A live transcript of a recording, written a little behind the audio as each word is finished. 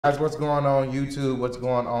Guys, what's going on YouTube? What's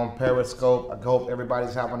going on Periscope? I hope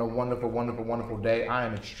everybody's having a wonderful day. I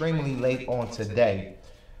am extremely late on today,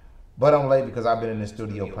 but I'm late because I've been in the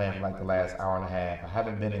studio playing for like the last hour and a half. I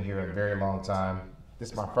haven't been in here in a very long time. This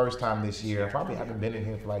is my first time this year. I probably haven't been in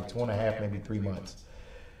here for like 2.5, maybe 3 months.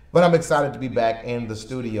 But I'm excited to be back in the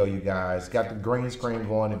studio, you guys. Got the green screen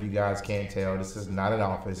going, if you guys can't tell. This is not an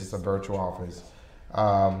office, it's a virtual office.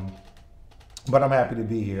 But I'm happy to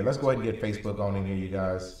be here. Let's go ahead and get Facebook on in here, you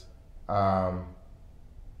guys. And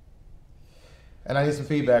I need some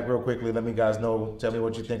feedback real quickly. Let me guys know. Tell me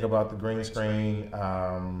what you think about the green screen.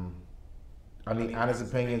 I need honest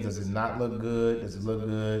opinions. Does it not look good? Does it look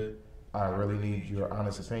good? I really need your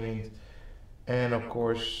honest opinions. And of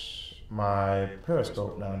course, my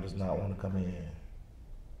Periscope now does not want to come in.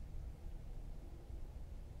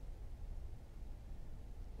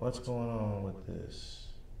 What's going on with this?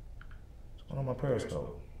 On my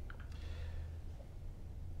Periscope.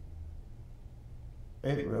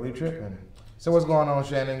 It really tripping. So what's going on,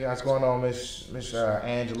 Shannon? What's going on, Miss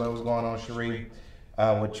Angela? What's going on, Cherie?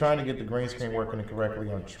 We're trying to get the green screen working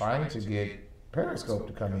correctly. I'm trying to get Periscope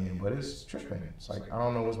to come in, but it's tripping. It's like, I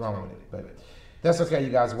don't know what's wrong with it, but that's okay, you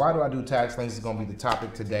guys. Why do I do tax liens is going to be the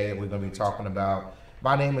topic today that we're going to be talking about.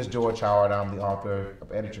 My name is George Howard. I'm the author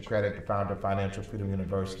of Edit Your Credit, the founder of Financial Freedom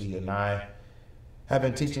University, and I have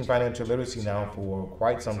been teaching financial literacy now for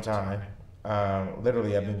quite some time.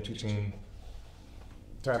 Literally, I've been teaching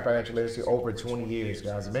financial literacy over 20 years,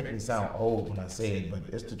 guys. It makes me sound old when I say it, but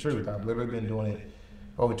it's the truth. I've literally been doing it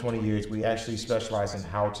over 20 years. We actually specialize in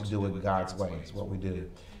how to do it God's way. It's what we do.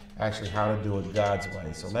 Actually, how to do it God's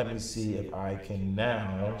way. So let me see if I can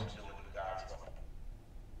now.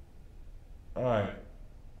 All right.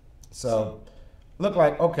 So, look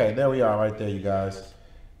like, okay, there we are right there, you guys.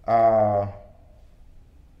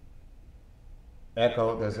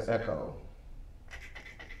 Echo, there's an echo.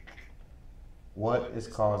 What is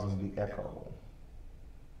causing the echo?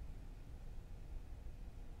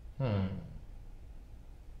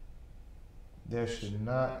 There should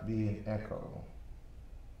not be an echo.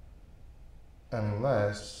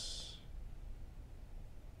 Unless,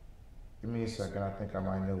 give me a second, I think I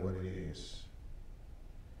might know what it is.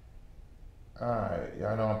 Alright,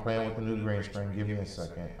 y'all know I'm playing with the new green screen. Give me a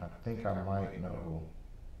second. I think I might know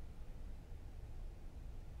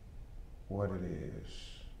what it is.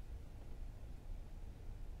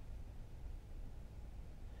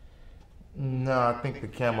 No, I think the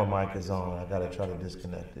camera mic is on. I gotta try to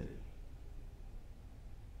disconnect it.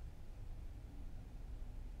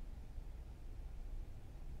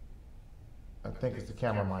 I think it's the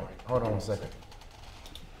camera mic. Hold on a second.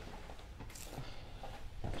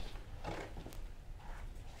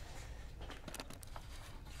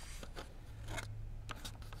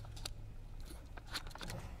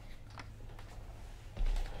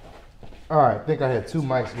 All right, I think I had two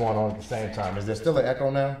mics going on at the same time. Is there still an echo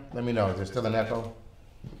now? Let me know. Is there still an echo?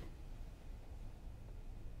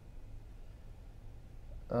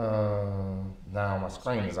 Now my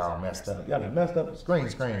screen is all messed up. Yeah, messed up the screen.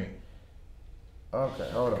 Okay,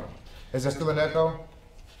 hold on. Is there still an echo?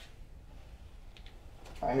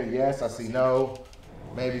 I hear yes, I see no,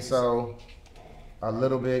 maybe so, a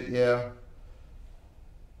little bit, yeah.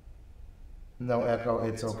 No echo,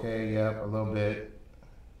 it's okay, yep, a little bit.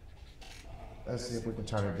 Let's see if we can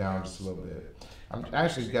turn it down just a little bit. I'm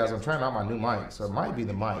actually, guys, I'm trying out my new mic, so it might be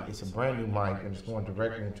the mic. It's a brand new mic, and it's going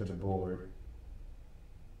directly into the board.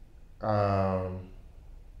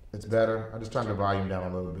 It's better. I'm just trying to volume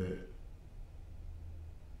down a little bit.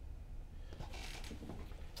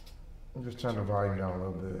 I'm just trying to volume down a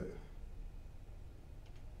little bit.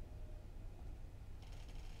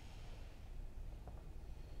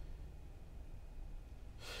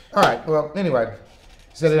 All right, well, anyway.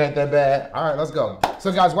 Said it ain't that bad. All right, let's go.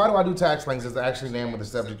 So, guys, why do I do tax liens is actually the name of the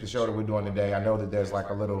subject of the show that we're doing today. I know that there's like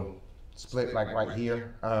a little split like right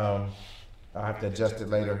here. I'll have to adjust it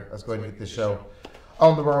later. Let's go ahead and get this show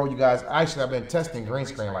on the road, you guys. Actually, I've been testing green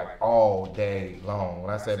screen like all day long.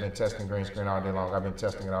 When I say I've been testing green screen all day long, I've been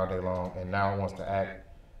testing it all day long, and now it wants to act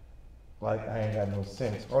like I ain't got no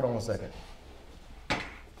sense. Hold on one second.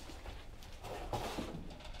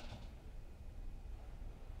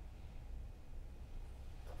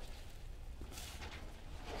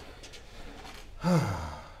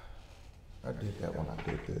 I did that when I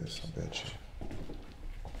did this, I bet you.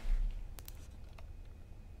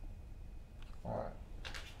 All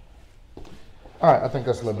right, I think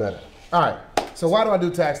that's a little better. All right, so why do I do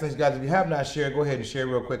tax liens, guys? If you have not shared, go ahead and share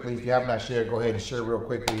real quickly. If you have not shared, go ahead and share real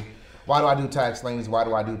quickly. Why do I do tax liens? Why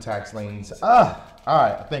do I do tax liens? All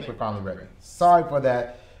right, I think we're finally ready. Sorry for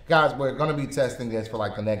that. Guys, we're going to be testing this for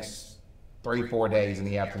like the next 3-4 days in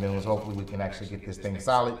the afternoons. Hopefully we can actually get this thing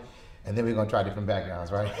solid. And then we're going to try different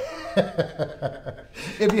backgrounds, right?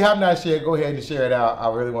 If you have not shared, go ahead and share it out.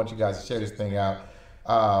 I really want you guys to share this thing out.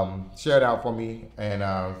 Share it out for me and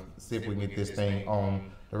see if we can get this thing on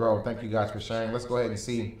the road. Thank you guys for sharing. Let's go ahead and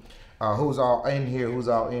see who's all in here.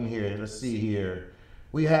 Let's see here.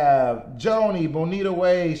 We have Joni, Bonita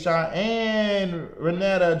Way, Cheyenne,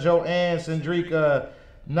 Renetta, Joanne, Sandrika,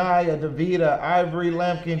 Naya, Davida, Ivory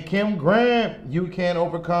Lampkin, Kim Grant, You Can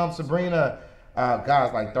Overcome, Sabrina,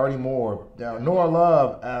 guys, like 30 more. Nora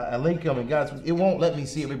Love, Alinkum, and guys, it won't let me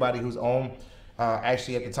see everybody who's on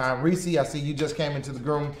actually at the time. Reese, I see you just came into the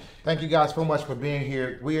room. Thank you guys so much for being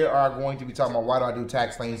here. We are going to be talking about why do I do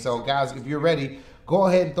tax liens. So guys, if you're ready, go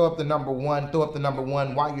ahead and throw up the number one.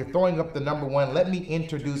 While you're throwing up the number one, let me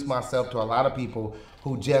introduce myself to a lot of people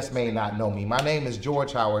who just may not know me. My name is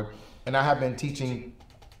George Howard, and I have been teaching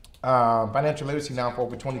financial literacy now for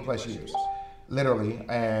over 20 plus years, literally.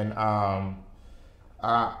 And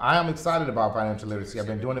I am excited about financial literacy. I've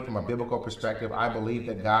been doing it from a biblical perspective. I believe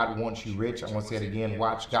that God wants you rich. I want to say it again.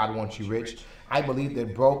 Watch, God wants you rich. I believe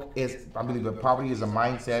that poverty is a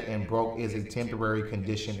mindset and broke is a temporary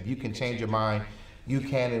condition. If you can change your mind, you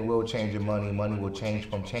can and will change your money. Money will change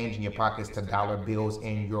from changing your pockets to dollar bills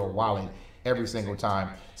in your wallet every single time.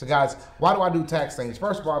 So guys, why do I do tax liens?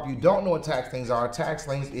 First of all, if you don't know what tax liens are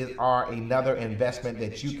another investment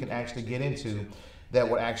that you can actually get into that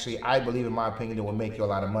would actually, I believe in my opinion, that will make you a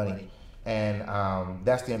lot of money. And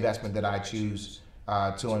that's the investment that I choose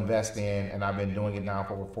to invest in, and I've been doing it now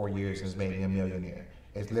for over 4 years and it's made me a millionaire.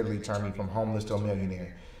 It's literally turned me from homeless to a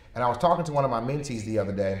millionaire. And I was talking to one of my mentees the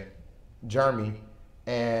other day, Jeremy,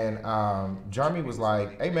 and Jeremy was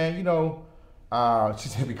like, hey man, she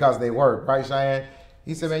said, because they work, right, Cheyenne?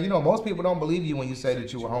 He said, man, most people don't believe you when you say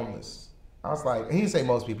that you were homeless. I was like, he didn't say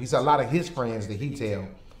most people. He said a lot of his friends that he tell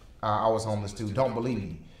I was homeless too don't believe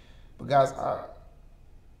me. But guys,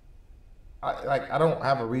 I don't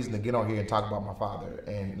have a reason to get on here and talk about my father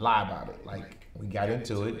and lie about it. Like, we got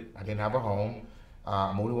into it. I didn't have a home.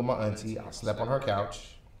 I moved in with my auntie. I slept on her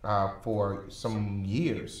couch for some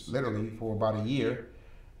years, literally for about a year.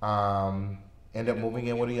 Ended up moving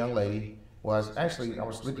in with a young lady. I was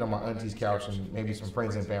sleeping on my auntie's couch and maybe some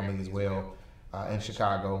friends and family as well in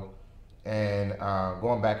Chicago, and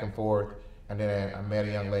going back and forth. And then I met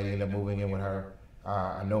a young lady, ended up moving in with her.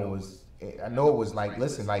 I know it was like,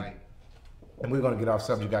 listen, like, and we're gonna get off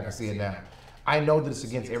subject. I can see it now. I know that it's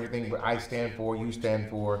against everything, but I stand for, you stand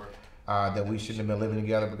for, that we shouldn't have been living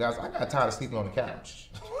together. But guys, I got tired of sleeping on the couch.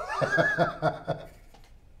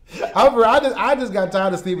 I just got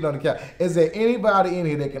tired of sleeping on the couch. Is there anybody in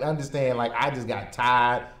here that can understand? Like, I just got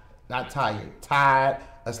tired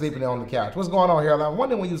of sleeping on the couch. What's going on here? I'm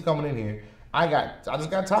wondering when you was coming in here. I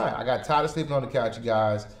just got tired. I got tired of sleeping on the couch, you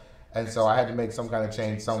guys, and so I had to make some kind of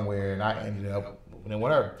change somewhere, and I ended up moving in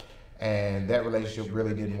with her, and that relationship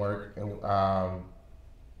really didn't work.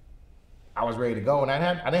 I was ready to go, and I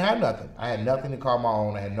didn't have nothing. I had nothing to call my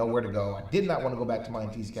own. I had nowhere to go. I did not want to go back to my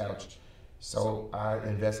auntie's couch. So I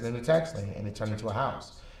invested in a tax lien, and it turned into a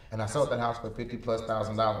house. And I sold that house for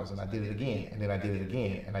 $50,000+, and I did it again, and then I did it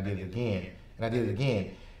again, and I did it again, and I did it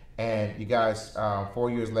again. And you guys,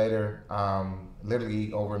 4 years later,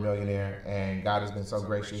 literally over a millionaire, and God has been so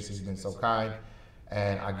gracious. He's been so kind,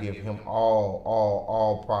 and I give him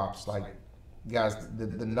all props. Like, guys,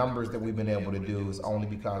 the numbers that we've been able to do is only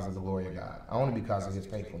because of the glory of God, only because of his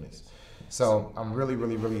faithfulness. So I'm really,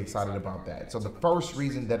 really, really excited about that. So the first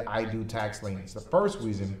reason that I do tax liens, because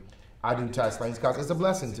it's a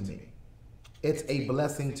blessing to me. It's a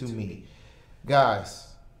blessing to me. Guys,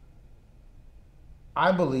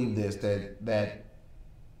 I believe this, that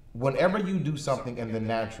whenever you do something in the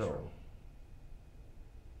natural,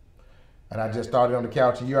 and I just started on the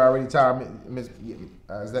couch and you're already tired, Miss,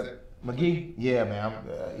 is that McGee? Yeah, man.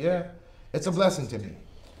 Yeah, it's a blessing to me.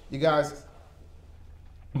 You guys,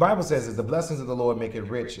 the Bible says that the blessings of the Lord make it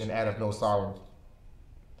rich and addeth no sorrow.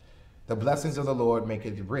 The blessings of the Lord make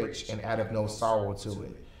it rich and addeth no sorrow to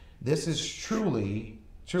it. This is truly,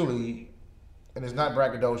 and it's not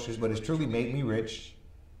braggadocious, but it's truly made me rich.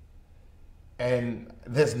 And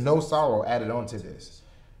there's no sorrow added onto this.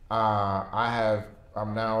 I'm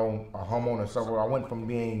now a homeowner. So I went from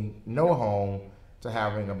being no home to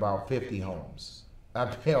having about 50 homes. I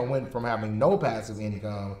went from having no passive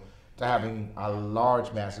income to having a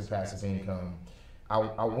large, massive passive income.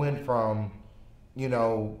 I went from,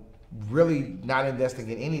 really not investing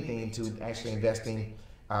in anything to actually investing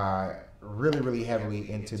really, really heavily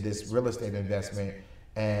into this real estate investment.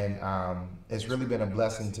 And it's really been a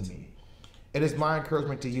blessing to me. It is my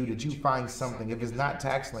encouragement to you that you find something, if it's not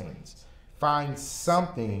tax liens, find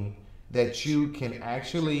something that you can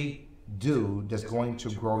actually do that's going to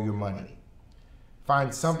grow your money.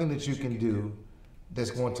 Find something that you can do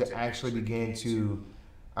that's going to actually begin to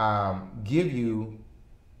give you.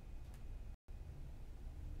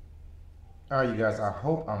 All right, you guys, I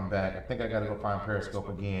hope I'm back. I think I got to go find Periscope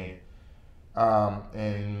again.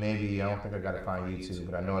 And maybe, I don't think I got to find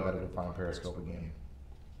YouTube, but I know I got to go find Periscope again.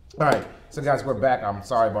 All right, so guys, we're back. I'm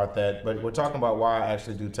sorry about that, but we're talking about why I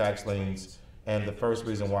actually do tax liens. And the first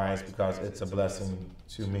reason why is because it's a blessing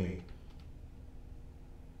to me.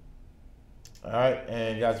 All right,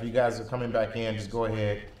 and guys, if you guys are coming back in, just go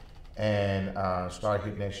ahead and start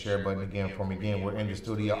hitting that share button again for me. Again, we're in the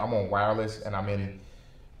studio. I'm on wireless, and I'm in,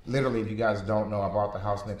 literally, if you guys don't know, I bought the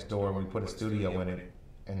house next door and we put a studio in it.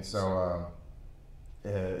 And so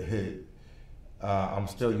I'm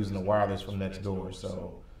still using the wireless from next door.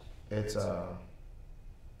 So it's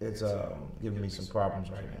giving me some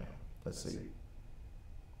problems right now. Let's see.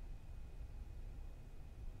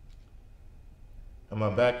 Am I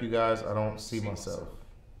back, you guys? I don't see myself.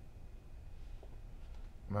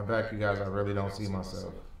 Am I back, you guys? I really don't see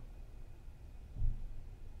myself.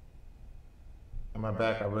 Am I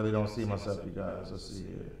back? I really don't see myself, you guys. Let's see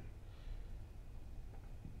here.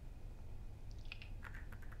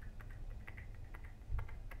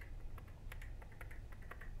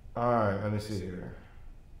 All right, let me see here.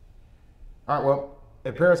 All right, well,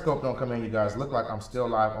 if Periscope don't come in, you guys, look like I'm still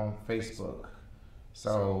live on Facebook.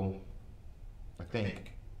 So, I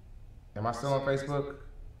think. Am I still on Facebook?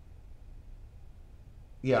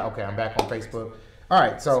 Yeah, okay, I'm back on Facebook. All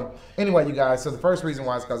right, so anyway, you guys, so the first reason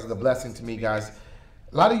why is because it's a blessing to me, guys.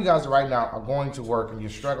 A lot of you guys right now are going to work and you're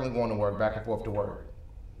struggling going to work, back and forth to work.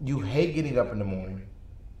 You hate getting up in the morning.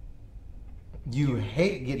 You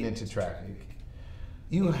hate getting into traffic.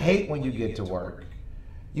 You hate when you get to work.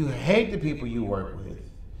 You hate the people you work with.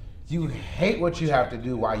 You hate what you have to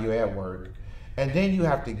do while you're at work. And then you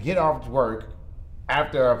have to get off work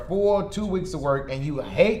after a full 2 weeks of work, and you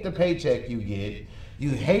hate the paycheck you get. You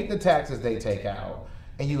hate the taxes they take out.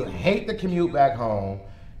 And you hate the commute back home.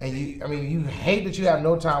 And you hate that you have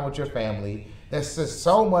no time with your family. There's just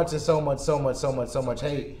so much and so much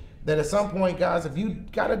hate that at some point, guys, if you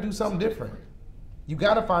got to do something different, you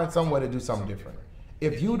got to find some way to do something different.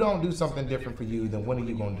 If you don't do something different for you, then when are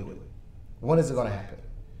you going to do it? When is it going to happen?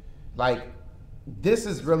 Like, this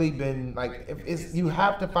has really been like, you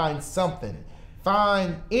have to find something.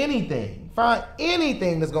 Find anything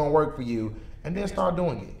that's going to work for you, and then start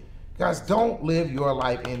doing it. Guys, don't live your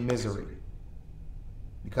life in misery,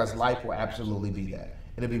 because life will absolutely be that.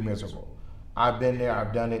 It'll be miserable. I've been there,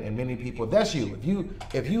 I've done it, and many people, that's you.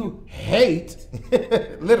 If you hate,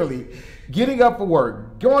 literally, getting up for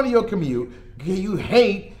work, going to your commute, you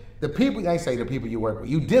hate the people, I say the people you work with.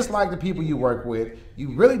 You dislike the people you work with.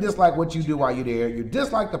 You really dislike what you do while you're there. You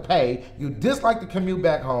dislike the pay. You dislike the commute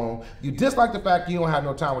back home. You dislike the fact you don't have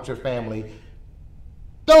no time with your family.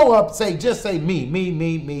 Throw up, just say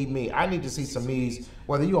me. I need to see some me's,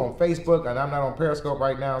 whether you're on Facebook, and I'm not on Periscope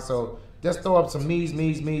right now, so just throw up some me's.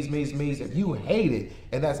 If you hate it,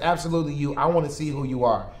 and that's absolutely you, I want to see who you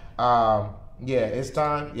are. Yeah, it's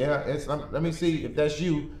time. Yeah, let me see if that's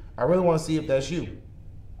you. I really want to see if that's you.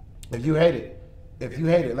 If you hate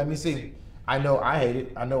it, let me see. I know I hate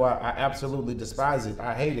it. I know I absolutely despise it.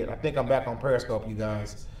 I hate it. I think I'm back on Periscope, you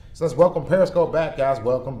guys. So let's welcome Periscope back, guys.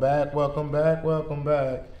 Welcome back. All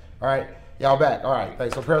right, y'all back. All right,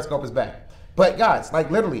 thanks. So Periscope is back. But guys,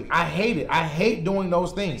 like literally, I hate it. I hate doing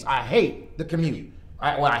those things. I hate the commute.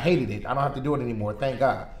 I hated it. I don't have to do it anymore, thank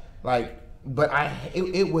God. But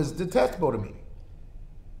it was detestable to me.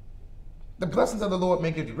 The blessings of the Lord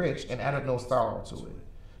make it rich and addeth no sorrow to it.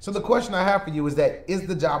 So the question I have for you is that, is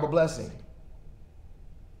the job a blessing?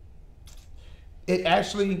 It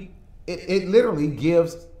actually, it literally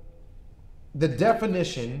gives the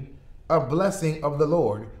definition of blessing of the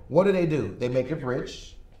Lord. What do? They make it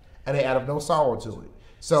rich and they add no sorrow to it.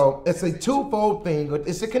 So it's a twofold thing.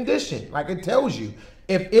 It's a condition. Like it tells you,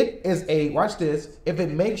 if it is watch this, if it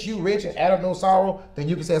makes you rich and add no sorrow, then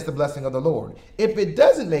you can say it's the blessing of the Lord. If it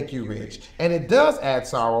doesn't make you rich and it does add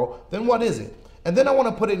sorrow, then what is it? And then I want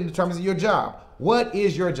to put it in terms of your job. What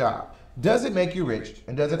is your job? Does it make you rich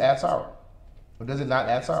and does it add sorrow? Or does it not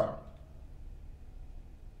add sorrow?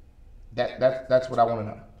 That's what I want to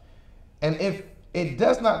know. And if it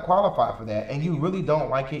does not qualify for that and you really don't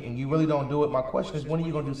like it and you really don't do it, my question is, when are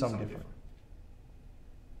you going to do something different?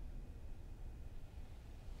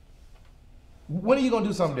 When are you going to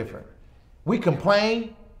do something different? We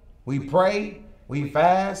complain, we pray, we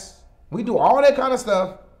fast, we do all that kind of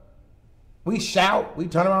stuff. We shout, we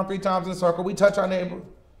turn around 3 times in a circle, we touch our neighbor.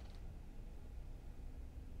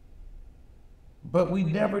 but we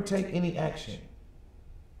never take any action.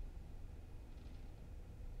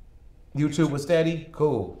 YouTube was steady?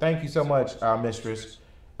 Cool. Thank you so much, mistress.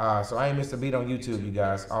 So I ain't missed a beat on YouTube, you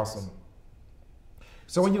guys. Awesome.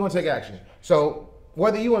 So when you going to take action? So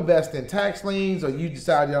whether you invest in tax liens or you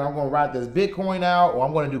decide, I'm going to ride this Bitcoin out, or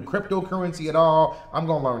I'm going to do cryptocurrency at all, I'm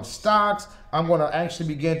going to learn stocks, I'm going to actually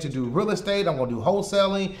begin to do real estate, I'm going to do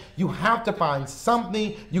wholesaling, you have to find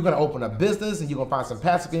something. You're going to open a business and you're going to find some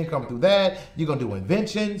passive income through that. You're going to do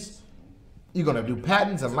inventions. You're going to do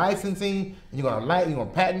patents and licensing. And you're going to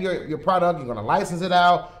patent your product. You're going to license it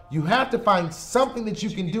out. You have to find something that you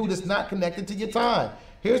can do that's not connected to your time.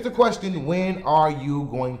 Here's the question: when are you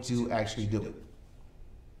going to actually do it?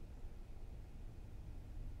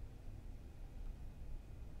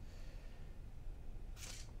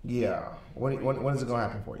 Yeah. When is it going to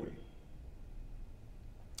happen for you?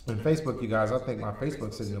 And Facebook, you guys, I think my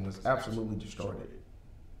Facebook signal was absolutely distorted.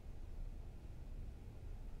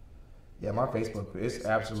 Yeah, my Facebook is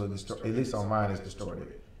absolutely distorted. At least on mine, it's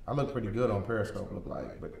distorted. I look pretty good on Periscope, look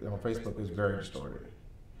like, but on Facebook, it's very distorted.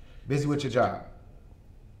 Busy with your job.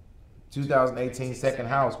 2018 second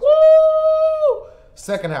house. Woo!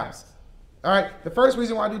 Second house. All right. The first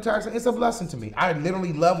reason why I do taxing, it's a blessing to me. I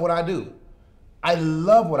literally love what I do. I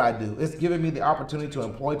love what I do. It's giving me the opportunity to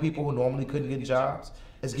employ people who normally couldn't get jobs.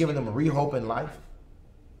 It's giving them a rehope in life.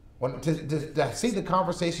 To see the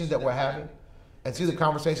conversations that we're having and see the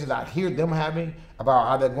conversations I hear them having about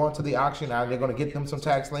how they're going to the auction, how they're going to get them some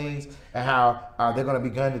tax liens, and how they're going to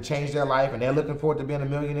begin to change their life, and they're looking forward to being a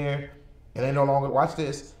millionaire. And they no longer, watch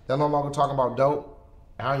this, they're no longer talking about dope,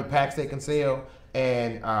 how many packs they can sell,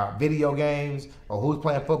 and video games, or who's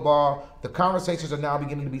playing football. The conversations are now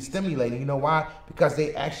beginning to be stimulating. You know why? Because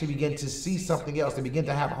they actually begin to see something else. They begin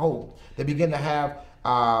to have hope. They begin to have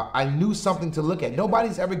I knew something to look at.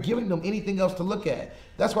 Nobody's ever giving them anything else to look at.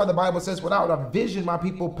 That's why the Bible says, without a vision, my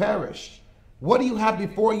people perish. What do you have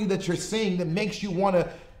before you that you're seeing that makes you want to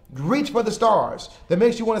reach for the stars, that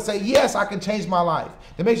makes you want to say, yes, I can change my life,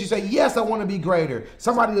 that makes you say, yes, I want to be greater?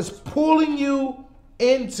 Somebody is pulling you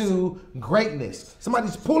into greatness.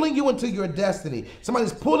 Somebody's pulling you into your destiny.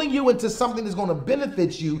 Somebody's pulling you into something that's going to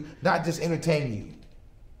benefit you, not just entertain you.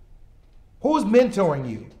 Who's mentoring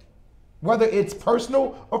you? Whether it's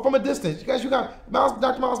personal or from a distance. You guys,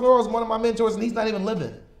 Dr. Miles Monroe is one of my mentors, and he's not even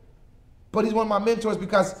living. But he's one of my mentors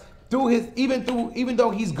because even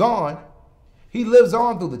though he's gone, he lives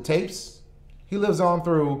on through the tapes. He lives on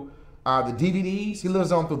through the DVDs. He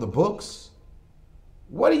lives on through the books.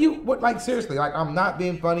 Seriously, I'm not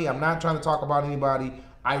being funny. I'm not trying to talk about anybody.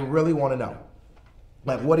 I really want to know.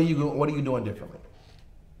 What are you doing differently?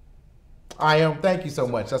 I am. Thank you so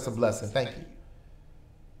much. That's a blessing. Thank you.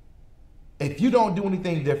 If you don't do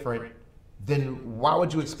anything different, then why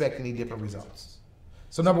would you expect any different results?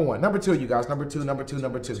 So number one. Number two, you guys. Number two.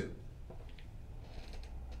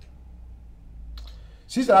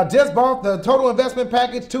 She said, I just bought the total investment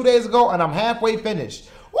package 2 days ago, and I'm halfway finished.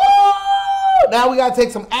 Woo! Now we got to take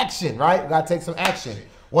some action, right? We got to take some action.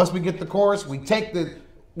 Once we get the course, we take the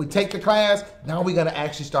class. Now we're going to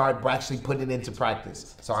actually start putting it into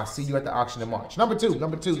practice. So I'll see you at the auction in March. Number two. Throw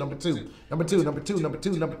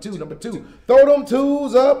them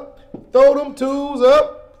twos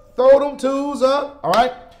up. All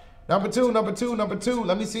right. Number two.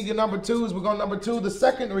 Let me see your number twos. We're going number two. The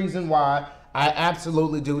second reason why I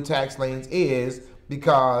absolutely do tax liens is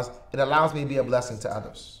because it allows me to be a blessing to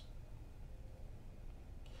others.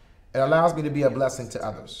 It allows me to be a blessing to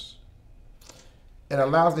others.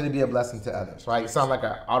 Right? It sounds like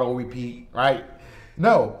an auto repeat, right?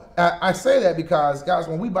 No, I say that because, guys,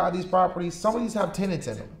 when we buy these properties, some of these have tenants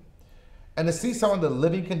in them. And to see some of the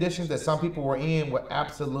living conditions that some people were in were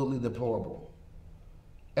absolutely deplorable.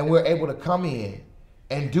 And we're able to come in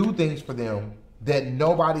and do things for them that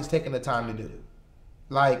nobody's taking the time to do.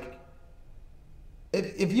 Like,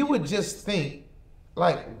 if you would just think,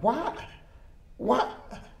 why?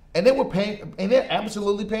 And they were paying, and they're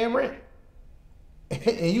absolutely paying rent.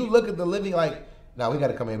 And you look at the living no, we got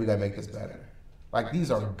to come in, we got to make this better. These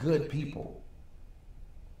are good people.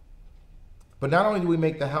 But not only do we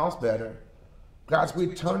make the house better, guys, we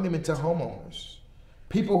turn them into homeowners.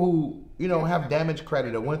 People who, have damaged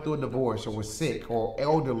credit or went through a divorce or were sick or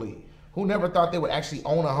elderly, who never thought they would actually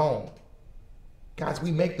own a home. Guys,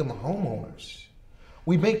 we make them homeowners.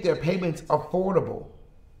 We make their payments affordable.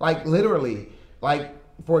 Literally,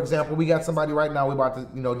 for example, we got somebody right now we're about to,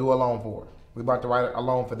 do a loan for. We're about to write a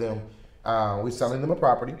loan for them. We're selling them a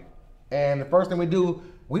property. And the first thing we do,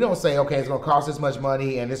 we don't say, okay, it's going to cost this much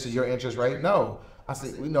money and this is your interest rate. No. I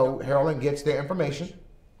say, Carolyn gets their information.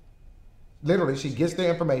 Literally, she gets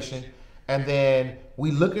their information. And then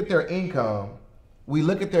we look at their income we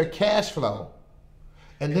look at their cash flow,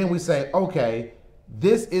 and then we say, okay,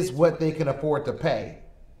 this is what they can afford to pay.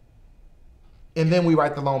 And then we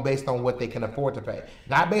write the loan based on what they can afford to pay.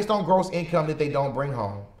 Not based on gross income that they don't bring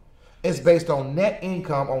home. It's based on net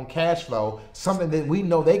income, on cash flow, something that we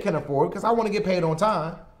know they can afford, because I want to get paid on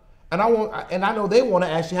time. And I know they want to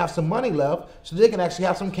actually have some money left so they can actually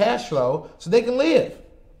have some cash flow so they can live.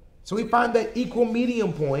 So we find that equal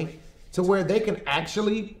medium point to where they can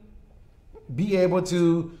actually be able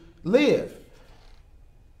to live.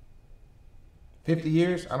 50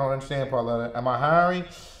 years? I don't understand, Paula. Am I hiring?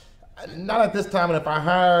 Not at this time, and if I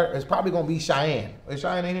hire, it's probably going to be Cheyenne. Is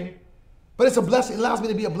Cheyenne in here? But it's a blessing. It allows me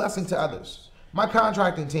to be a blessing to others. My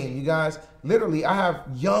contracting team, you guys, literally, I have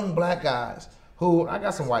young black guys who, I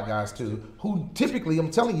got some white guys too, who typically, I'm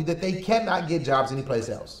telling you, that they cannot get jobs anyplace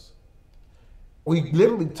else. We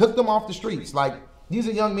literally took them off the streets. Like, these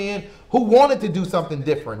are young men who wanted to do something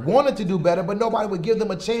different, wanted to do better, but nobody would give them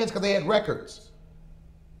a chance because they had records.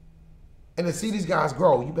 And to see these guys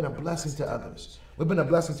grow, you've been a blessing to others. We've been a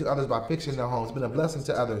blessing to others by fixing their homes. Been a blessing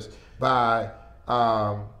to others by,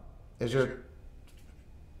 is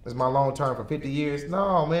my loan term for 50 years?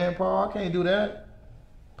 No, man, Paul, I can't do that.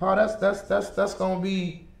 Paul, that's gonna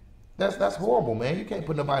be, that's horrible, man. You can't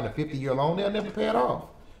put nobody in a 50-year loan. They'll never pay it off.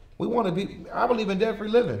 We want to be, I believe in debt-free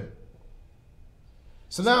living.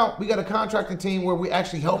 So now we got a contracting team where we're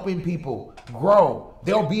actually helping people grow.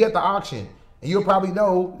 They'll be at the auction. And you'll probably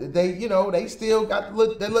know that they still got that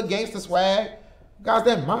little gangster swag. Guys,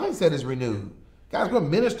 that mindset is renewed. Guys, we're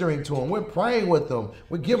ministering to them. We're praying with them.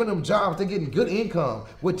 We're giving them jobs. They're getting good income.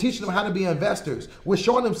 We're teaching them how to be investors. We're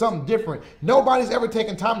showing them something different. Nobody's ever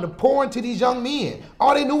taken time to pour into these young men.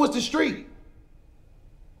 All they knew was the street.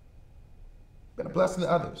 Been a blessing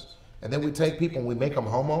to others. And then we take people and we make them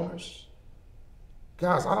homeowners.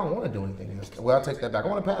 Guys, I don't want to do anything else. Well, I'll take that back. I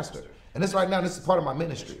want to pastor. And this right now, this is part of my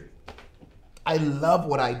ministry. I love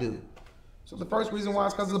what I do. So the first reason why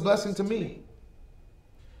is because it's a blessing to me.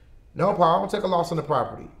 No, Paul, I don't take a loss on the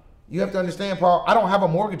property. You have to understand, Paul, I don't have a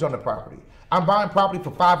mortgage on the property. I'm buying property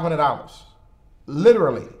for $500.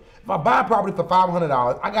 Literally. If I buy a property for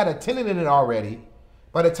 $500, I got a tenant in it already.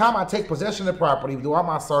 By the time I take possession of the property, do all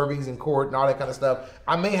my servings in court and all that kind of stuff,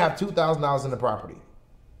 I may have $2,000 in the property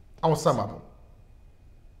on some of them.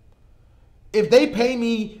 If they pay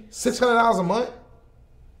me $600 a month,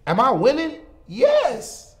 am I winning?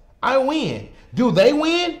 Yes, I win. Do they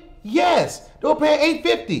win? Yes. They were paying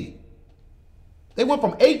 $850. They went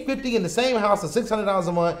from $850 in the same house to $600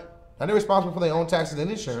 a month. Now they're responsible for their own taxes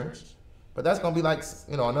and insurance, but that's gonna be like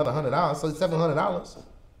another $100, so $700.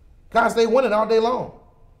 Guys, they win it all day long.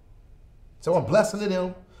 So I'm blessing to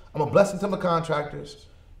them. I'm a blessing to my contractors,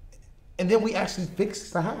 and then we actually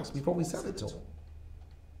fix the house before we sell it to them.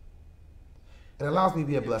 It allows me to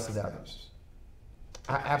be a blessing to others.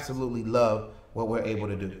 I absolutely love what we're able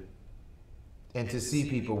to do. And to see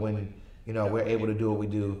people when, we're able to do what we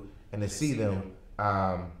do, and to see them,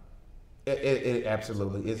 it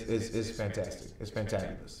absolutely, it's fantastic. It's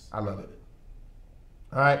fantabulous. I love it.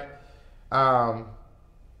 All right.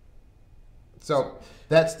 So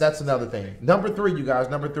that's another thing. Number 3, you guys,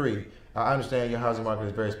 number 3. I understand your housing market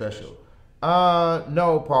is very special.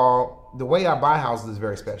 No, Paul, the way I buy houses is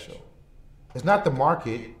very special. It's not the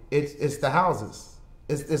market, it's the houses.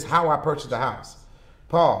 It's how I purchase the house.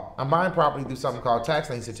 Paul, I'm buying property through something called tax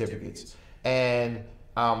lien certificates. And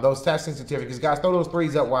those tax lien certificates, guys, throw those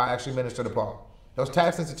 3s up while I actually minister to Paul. Those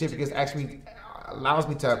tax lien certificates actually allows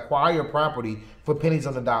me to acquire property for pennies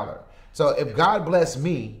on the dollar. So if God bless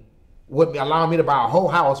me with allowing me to buy a whole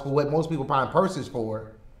house for what most people buy purses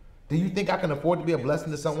for, do you think I can afford to be a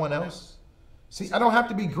blessing to someone else? See, I don't have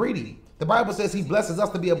to be greedy. The Bible says he blesses us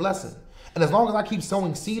to be a blessing. And as long as I keep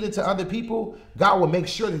sowing seed into other people, God will make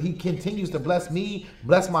sure that he continues to bless me,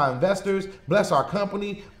 bless my investors, bless our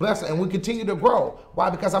company, and we continue to grow. Why?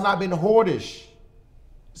 Because I'm not being hoardish.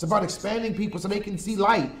 It's about expanding people so they can see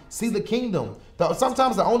light, see the kingdom.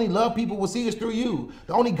 Sometimes the only love people will see is through you.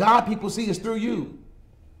 The only God people see is through you.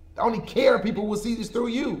 The only care people will see is through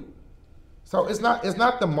you. So it's not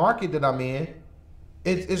the market that I'm in.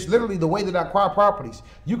 It's literally the way that I acquire properties.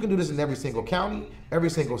 You can do this in every single county, every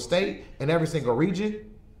single state, and every single region.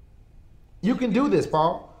 You can do this,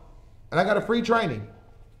 Paul. And I got a free training.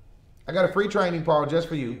 I got a free training, Paul, just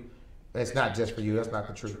for you. It's not just for you. That's not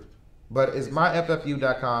the truth. But it's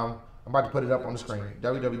myffu.com. I'm about to put it up on the screen.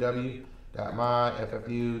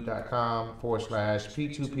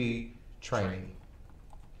 www.myffu.com/P2P training.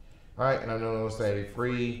 All right, and I'm going to say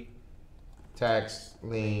free tax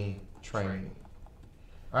lien training.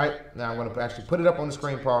 All right, now I'm going to actually put it up on the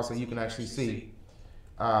screen, Paul, so you can actually see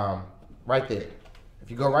right there. If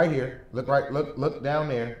you go right here, look down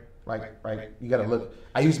there. Like you gotta look.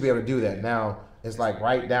 I used to be able to do that. Now it's like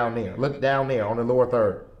right down there. Look down there on the lower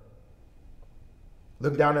third.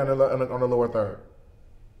 Look down there on the lower third.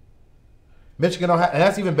 Michigan don't have, and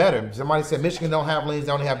that's even better. Somebody said Michigan don't have liens,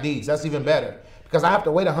 they only have deeds. That's even better. Because I have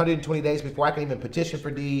to wait 120 days before I can even petition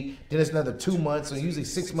for deed. Then it's another 2 months. So usually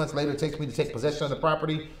 6 months later, it takes me to take possession of the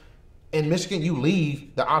property. In Michigan, you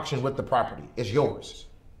leave the auction with the property. It's yours.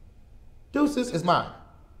 Deuces is mine.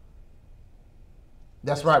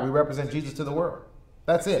 That's right. We represent Jesus to the world.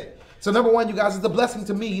 That's it. So number one, you guys, it's a blessing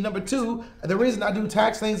to me. Number two, the reason I do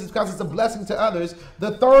tax liens is because it's a blessing to others.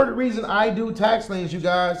 The third reason I do tax liens, you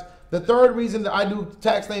guys, the third reason that I do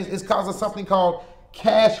tax liens is because of something called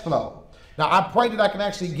cash flow. Now, I pray that I can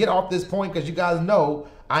actually get off this point because you guys know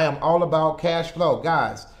I am all about cash flow.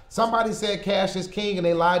 Guys, somebody said cash is king and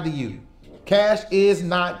they lied to you. Cash is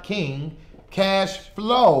not king. Cash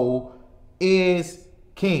flow is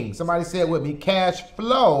king. Somebody said with me, cash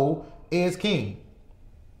flow is king.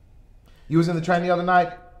 You was in the train the other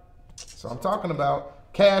night? So I'm talking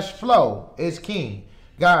about cash flow is king.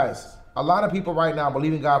 Guys, a lot of people right now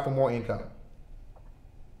believe in God for more income.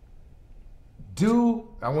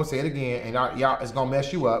 I want to say it again, and y'all, it's going to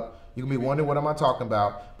mess you up. You're going to be wondering what am I talking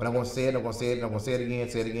about, but I'm going to say it, I'm going to say it, and I'm going to say it again,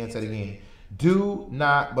 say it again, say it again. Do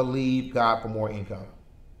not believe God for more income.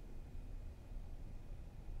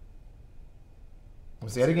 I'm going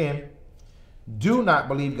to say it again. Do not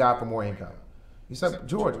believe God for more income. You said,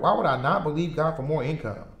 George, why would I not believe God for more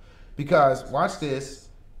income? Because, watch this.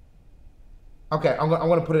 Okay, I'm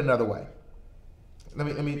going to put it another way. Let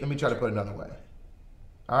me try to put it another way.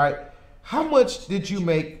 All right. How much did you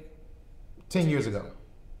make 10 years ago?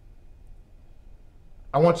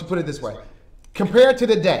 I want you to put it this way. Compared to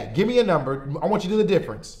today, give me a number. I want you to do the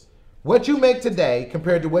difference. What you make today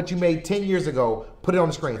compared to what you made 10 years ago, put it on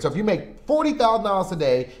the screen. So if you make $40,000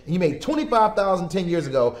 today and you made $25,000 10 years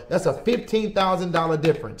ago, that's a $15,000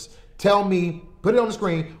 difference. Tell me, put it on the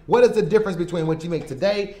screen, what is the difference between what you make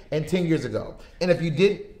today and 10 years ago? And if you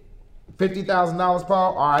did $50,000,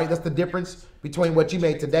 Paul, all right, that's the difference between what you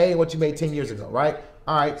made today and what you made 10 years ago, right?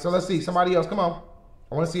 All right, so let's see. Somebody else, come on.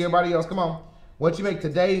 I want to see everybody else, come on. What you make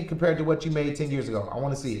today compared to what you made 10 years ago. I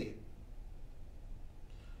want to see it.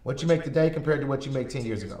 What you make today compared to what you made 10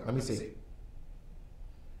 years ago. Let me see.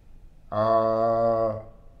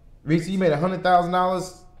 Reese, you made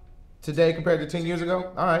 $100,000 today compared to 10 years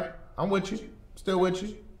ago? All right, I'm with you. Still with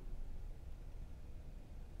you.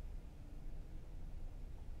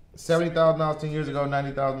 $70,000 10 years ago,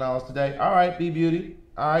 $90,000 today. All right, B Beauty.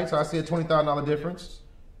 All right, so I see a $20,000 difference.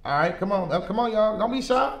 All right, come on, y'all. Don't be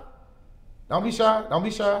shy. Don't be shy. Don't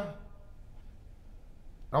be shy.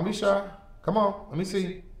 Don't be shy. Come on, let me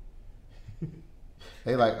see.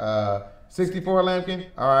 They like 64 Lampkin.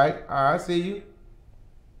 All right, I see you.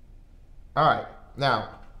 All right,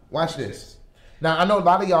 now watch this. Now I know a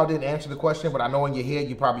lot of y'all didn't answer the question, but I know in your head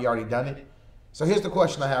you probably already done it. So here's the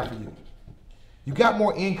question I have for you. You got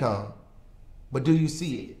more income, but do you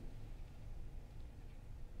see it?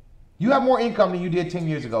 You have more income than you did 10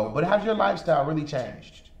 years ago, but has your lifestyle really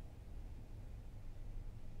changed?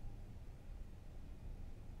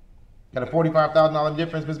 Got a $45,000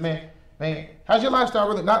 difference, Miss Man, how's your lifestyle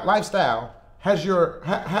really, not lifestyle, has your,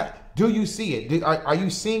 do you see it? Are you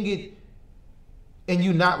seeing it and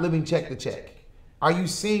you not living check to check? Are you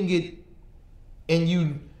seeing it and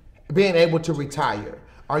you being able to retire?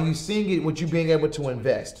 Are you seeing it with you being able to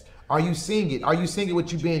invest? Are you seeing it? Are you seeing it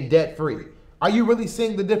with you being debt free? Are you really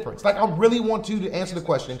seeing the difference? Like, I really want you to answer the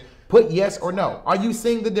question. Put yes or no. Are you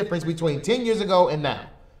seeing the difference between 10 years ago and now?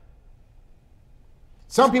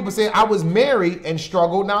 Some people say, I was married and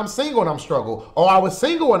struggled. Now I'm single and I'm struggled. Or I was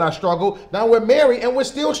single and I struggled. Now we're married and we're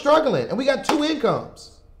still struggling. And we got two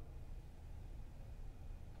incomes.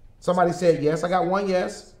 Somebody said yes. I got one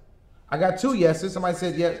yes. I got two yeses. Somebody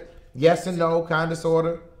said yes. Yes and no, kind of, sort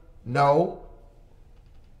of. No.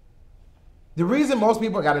 The reason most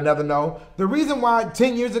people got another no. The reason why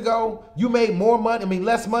 10 years ago you made more money,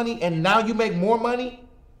 less money, and now you make more money,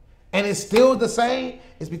 and it's still the same,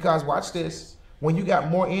 is because, watch this, when you got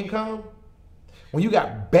more income, when you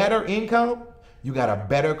got better income, you got a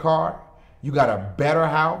better car, you got a better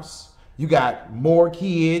house, you got more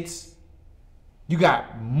kids, you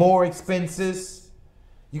got more expenses,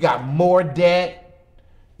 you got more debt.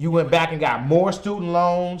 You went back and got more student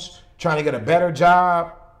loans, trying to get a better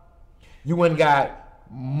job. You went and got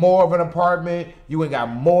more of an apartment. You went and got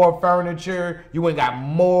more furniture. You went and got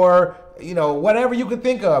more, whatever you could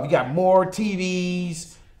think of. You got more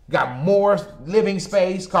TVs, got more living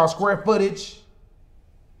space called square footage.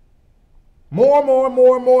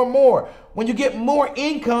 More. when you get more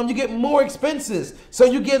income, you get more expenses. So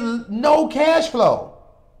you get no cash flow.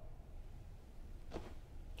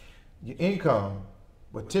 Your income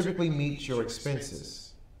will typically meet your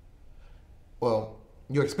expenses. Well,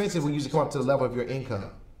 your expenses will usually come up to the level of your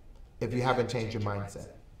income if you haven't changed your mindset.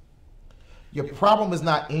 Your problem is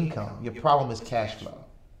not income. Your problem is cash flow.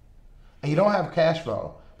 And you don't have cash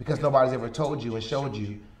flow because nobody's ever told you and showed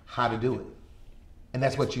you how to do it. And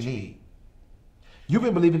that's what you need. You've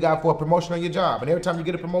been believing God for a promotion on your job, and every time you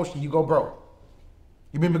get a promotion, you go broke.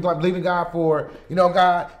 You've been believing God for, God,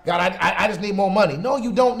 I just need more money. No,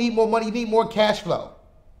 you don't need more money. You need more cash flow.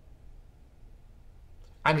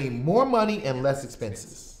 I need more money and less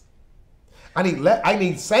expenses. I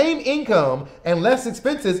need same income and less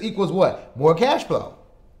expenses equals what? More cash flow.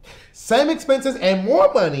 Same expenses and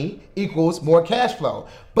more money equals more cash flow.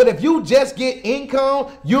 But if you just get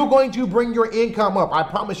income, you're going to bring your income up. I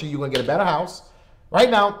promise you're going to get a better house. Right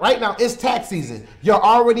now, it's tax season. You're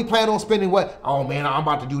already planning on spending what? Oh man, I'm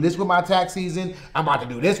about to do this with my tax season. I'm about to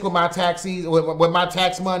do this with my tax season, with my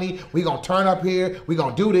tax money. We're going to turn up here. We're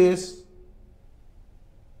going to do this.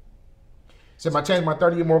 So I changed my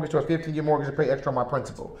 30-year mortgage to a 15-year mortgage to pay extra on my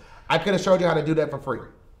principal. I could have showed you how to do that for free.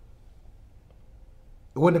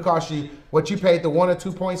 It wouldn't have cost you what you paid, the 1 or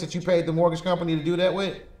 2 points that you paid the mortgage company to do that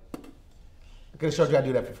with. I could have showed you how to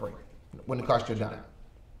do that for free. It wouldn't have cost you a dime.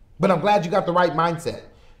 But I'm glad you got the right mindset.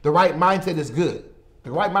 The right mindset is good.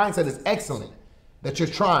 The right mindset is excellent. That you're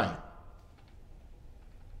trying.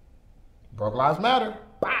 Broke lives matter.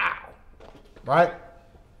 Bow. Right?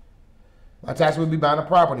 My tax would be buying a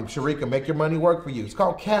property. Sharika, make your money work for you. It's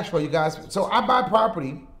called cash flow, you guys. So I buy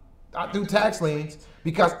property through tax liens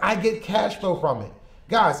because I get cash flow from it.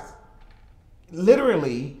 Guys,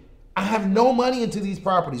 literally, I have no money into these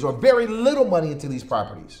properties or very little money into these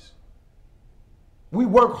properties. We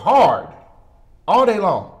work hard all day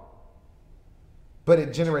long, but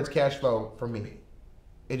it generates cash flow for me.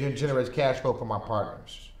 It generates cash flow for my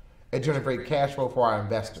partners. It generates cash flow for our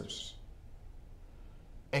investors.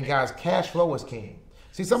 And guys, cash flow is king.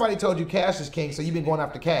 See, somebody told you cash is king, so you've been going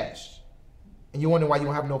after cash. And you wonder why you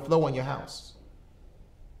don't have no flow in your house.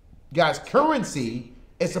 Guys, currency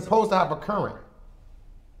is supposed to have a current.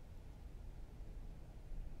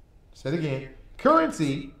 Say it again.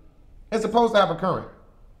 Currency is supposed to have a current.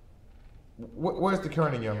 Where's the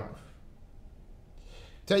current in your life?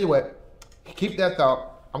 Tell you what, keep that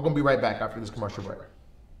thought. I'm going to be right back after this commercial break.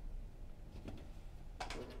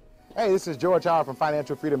 Hey, this is George Howard from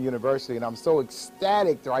Financial Freedom University, and I'm so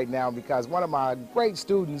ecstatic right now because one of my great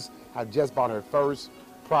students has just bought her first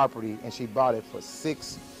property, and she bought it for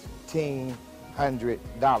 $1,600. I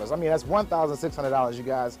mean, that's $1,600, you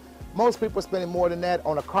guys. Most people are spending more than that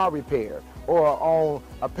on a car repair or on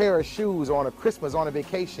a pair of shoes or on a Christmas, on a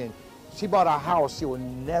vacation. She bought a house. She will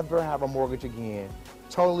never have a mortgage again.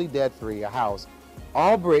 Totally debt-free, a house.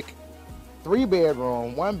 All brick,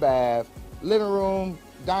 3-bedroom, 1 bath, living room,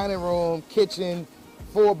 dining room, kitchen,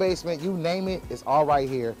 full basement, you name it, it's all right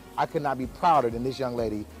here. I could not be prouder than this young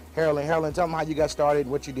lady. Carolyn, tell them how you got started,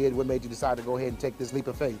 what you did, what made you decide to go ahead and take this leap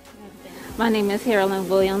of faith. My name is Carolyn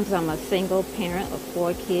Williams. I'm a single parent of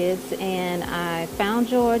 4 kids, and I found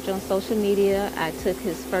George on social media. I took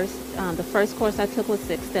his the first course I took was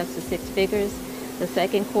 6 Steps to 6 Figures. The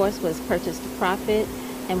second course was Purchase to Profit.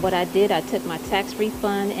 And what I did, I took my tax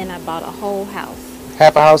refund and I bought a whole house.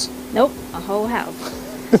 Half a house? Nope, a whole house.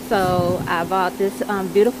 So I bought this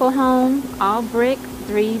beautiful home, all brick,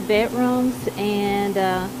 3 bedrooms, and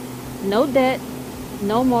no debt,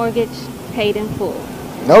 no mortgage, paid in full.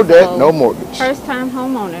 No debt, so, no mortgage. First time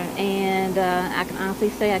homeowner, and I can honestly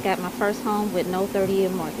say I got my first home with no 30-year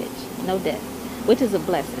mortgage, no debt, which is a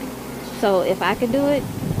blessing. So if I could do it,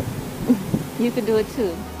 you could do it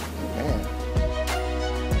too. Man.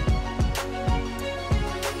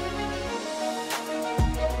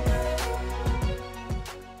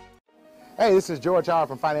 Hey, this is George Howard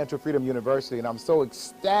from Financial Freedom University, and I'm so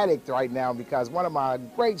ecstatic right now because one of my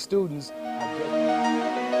great students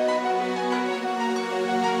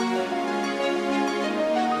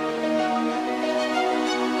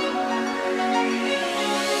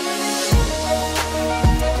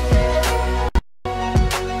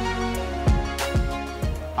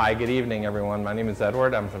Hi, good evening everyone. My name is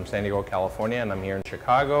Edward. I'm from San Diego, California, and I'm here in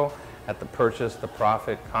Chicago at the Purchase to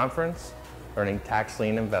Profit Conference, learning tax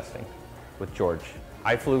lien investing with George.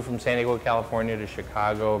 I flew from San Diego, California to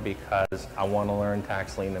Chicago because I want to learn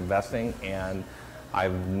tax lien investing, and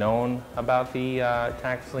I've known about the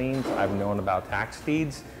tax liens, I've known about tax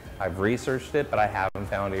deeds, I've researched it, but I haven't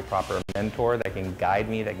found a proper mentor that can guide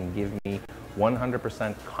me, that can give me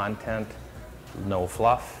 100% content, no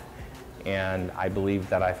fluff, And I believe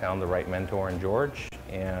that I found the right mentor in George,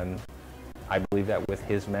 and I believe that with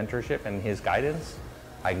his mentorship and his guidance,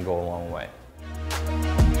 I can go a long way.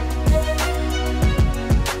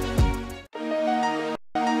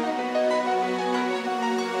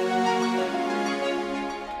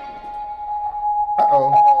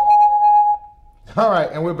 All right,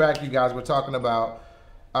 and we're back, you guys. We're talking about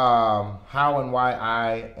how and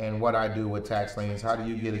why and what I do with tax liens. How do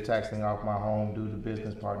you get a tax lien off my home due to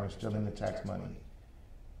business partners stealing the tax money?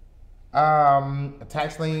 A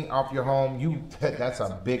tax lien off your home, that's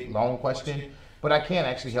a big, long question, but I can't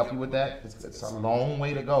actually help you with that. It's a long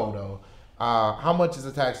way to go, though. How much is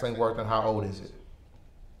a tax lien worth, and how old is it?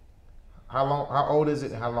 How old is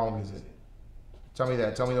it, and how long is it? Tell me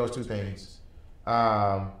that. Tell me those two things.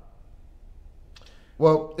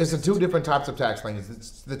 Well, it's the two different types of tax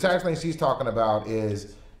liens. The tax lien she's talking about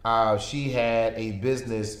is she had a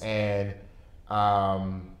business, and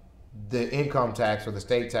the income tax or the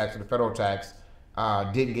state tax or the federal tax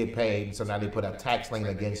didn't get paid, and so now they put a tax lien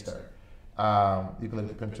against her. You can look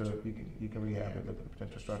at the potential. You can rehab it, look at the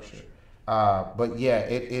potential structure. But yeah,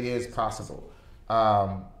 it is possible.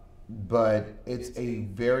 But it's a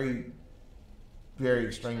very, very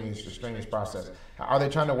extraneous process. Are they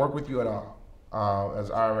trying to work with you at all? As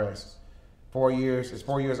IRS, 4 years. It's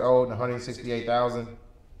 4 years old and 168,000.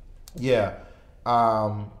 Yeah.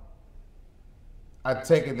 I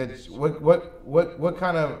take it that what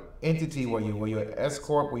kind of entity were you? Were you an S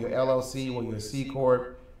corp? Were you LLC? Were you a C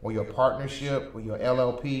corp? Were you a partnership? Were you an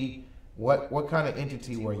LLP? What kind of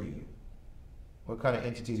entity were you? What kind of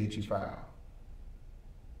entity did you file?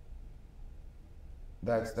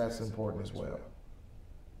 That's important as well.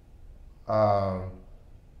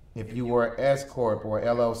 If you were S corp or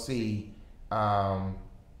LLC,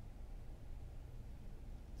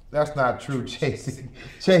 that's not true, Chase.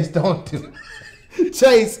 Chase, don't do it.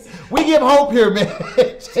 Chase, we give hope here, man.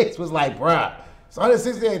 Chase was like, bruh, it's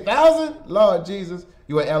 168,000? Lord Jesus.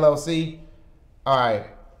 You an LLC? All right.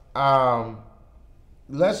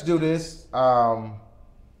 Let's do this.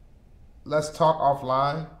 Let's talk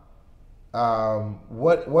offline.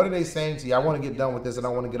 What are they saying to you? I want to get done with this, and I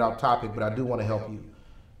want to get off topic, but I do want to help you.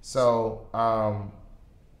 So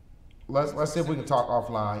let's see if we can talk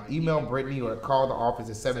offline. Email Brittany or call the office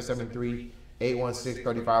at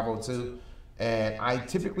 773-816-3502. And I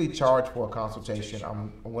typically charge for a consultation.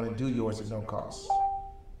 I'm going to do yours at no cost.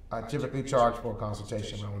 I typically charge for a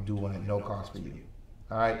consultation. I'm going to do one at no cost for you.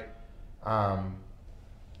 All right.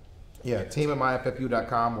 Yeah,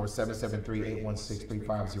 team@myffu.com or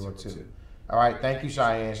 773-816-3502. All right, thank you,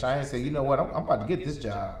 Cheyenne. Cheyenne said, you know what, I'm about to get this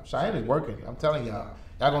job. Cheyenne is working. I'm telling y'all.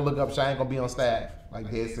 Y'all gonna look up Cheyenne gonna be on staff.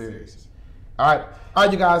 Like, dead serious. All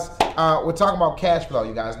right, you guys. We're talking about cash flow,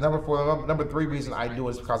 you guys. Number 3 reason I do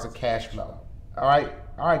it is because of cash flow. All right,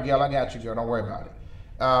 Gail, I got you, girl. Don't worry about it.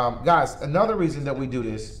 Guys, another reason that we do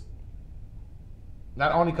this,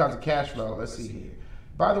 not only because of cash flow, let's see here.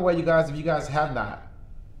 By the way, you guys, if you guys have not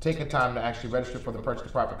taken time to actually register for the Purchase to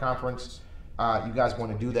Profit Conference, you guys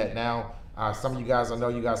want to do that now. Some of you guys, some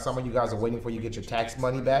of you guys are waiting for you to get your tax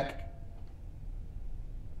money back.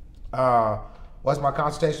 What's my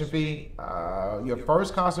consultation fee? Your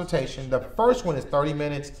first consultation, the first one is 30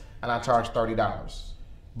 minutes, and I charge $30.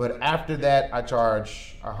 But after that, I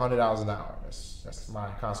charge $100 an hour. That's my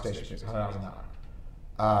consultation fee, $100 an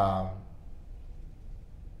hour.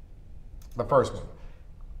 The first one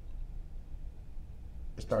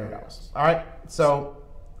is $30. All right, so,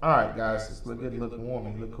 all right, guys, it's good, looking warm,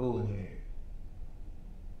 and look cool in here.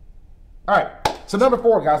 All right, so number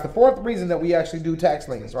 4, guys, the 4th reason that we actually do tax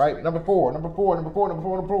liens, right? Number four.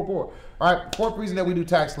 All right, 4th reason that we do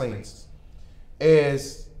tax liens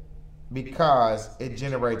is because it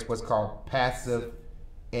generates what's called passive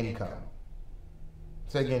income.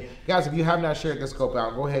 So again, guys, if you have not shared the scope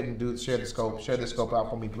out, go ahead and share the scope out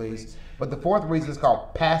for me, please. But the 4th reason is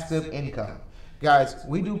called passive income. Guys,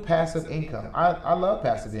 we do passive income. I love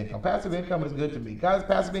passive income. Passive income is good to me. Guys,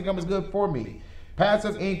 passive income is good for me.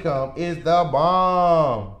 Passive income is the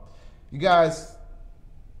bomb. You guys,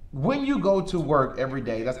 when you go to work every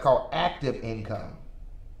day, that's called active income.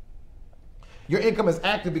 Your income is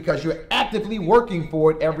active because you're actively working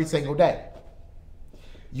for it every single day.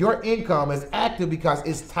 Your income is active because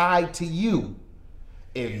it's tied to you.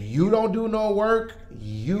 If you don't do no work,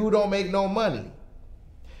 you don't make no money.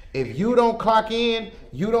 If you don't clock in,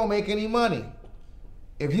 you don't make any money.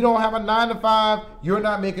 If you don't have a 9 to 5, you're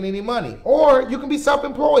not making any money. Or you can be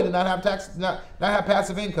self-employed and not have have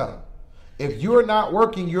passive income. If you're not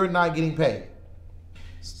working, you're not getting paid.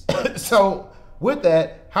 So with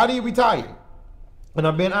that, how do you retire? And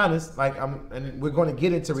I'm being honest, and we're going to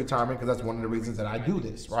get into retirement because that's one of the reasons that I do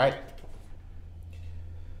this, right?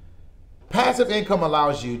 Passive income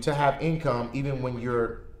allows you to have income even when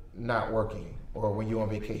you're not working or when you're on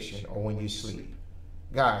vacation or when you sleep.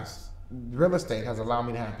 Guys, real estate has allowed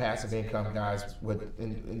me to have passive income, guys, with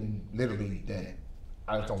in literally that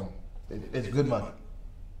I just don't, it's good money.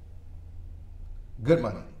 Good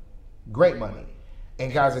money. Great money.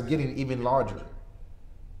 And guys, it's getting even larger.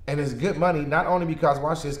 And it's good money not only because,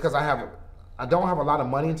 watch this, because I don't have a lot of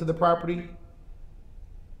money into the property,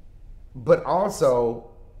 but also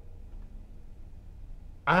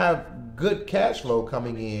I have good cash flow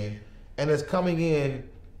coming in, and it's coming in,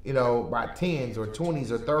 you know, by 10s or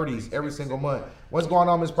 20s or 30s every single month. What's going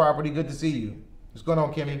on, Miss Property? Good to see you. What's going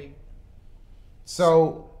on, Kimmy?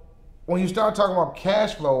 So when you start talking about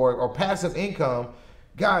cash flow or passive income,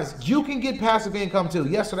 guys, you can get passive income too.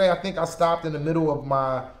 Yesterday, I think I stopped in the middle of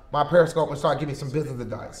my Periscope and started giving some business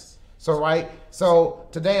advice. So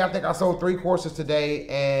today, I think I sold 3 courses today,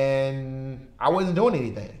 and I wasn't doing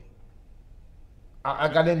anything. I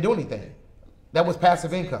didn't do anything. That was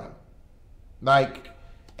passive income.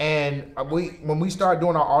 And when we start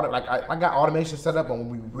doing our audit, I got automation set up, and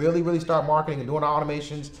when we really start marketing and doing our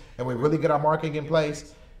automations, and we really get our marketing in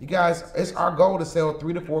place, you guys, it's our goal to sell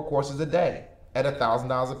 3 to 4 courses a day at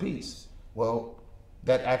 $1,000 a piece. Well,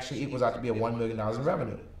 that actually equals out to be a $1 million in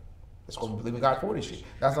revenue. That's what we believe in God for this year.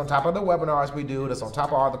 That's on top of the webinars we do. That's on top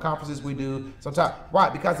of all the conferences we do. Why?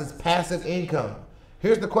 Because it's passive income.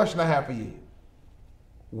 Here's the question I have for you.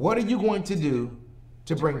 What are you going to do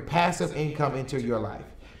to bring passive income into your life?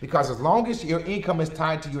 Because as long as your income is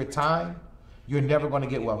tied to your time, you're never going to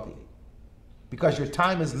get wealthy. Because your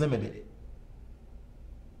time is limited.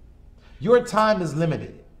 Your time is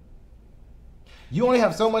limited. You only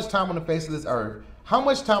have so much time on the face of this earth. How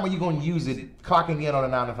much time are you going to use it clocking in on a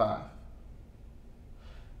 9 to 5?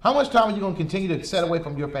 How much time are you going to continue to set away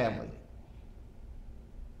from your family?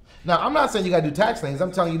 Now, I'm not saying you got to do tax liens.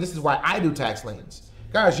 I'm telling you this is why I do tax liens.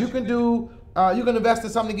 Guys, you can invest in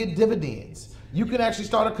something to get dividends. You can actually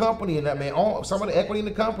start a company and own some of the equity in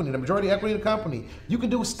the company, the majority equity in the company. You can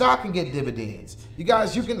do stock and get dividends. You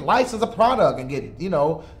guys, you can license a product and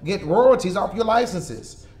get royalties off your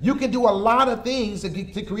licenses. You can do a lot of things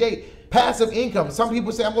to create passive income. Some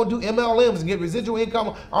people say, I'm going to do MLMs and get residual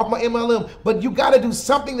income off my MLM, but you got to do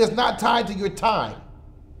something that's not tied to your time.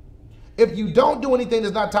 If you don't do anything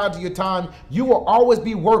that's not tied to your time, you will always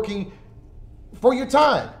be working for your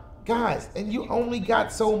time. Guys, and you only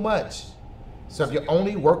got so much. So if you're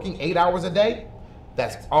only working 8 hours a day,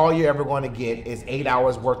 that's all you're ever going to get is 8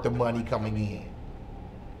 hours worth of money coming in.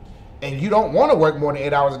 And you don't want to work more than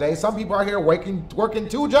 8 hours a day. Some people out here working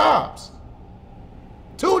 2 jobs.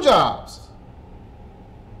 2 jobs.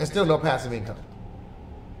 And still no passive income.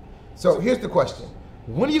 So here's the question.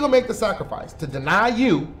 When are you going to make the sacrifice to deny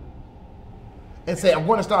you and say, I'm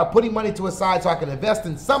going to start putting money to a side so I can invest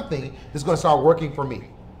in something that's going to start working for me?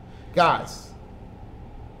 Guys,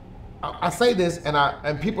 I say this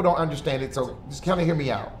and people don't understand it, so just kind of hear me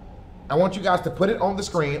out. I want you guys to put it on the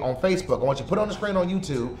screen on Facebook. I want you to put it on the screen on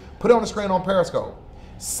YouTube. Put it on the screen on Periscope.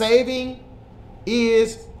 Saving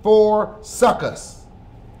is for suckers.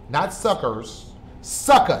 Not suckers.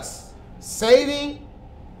 Suckers. Saving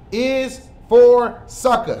is for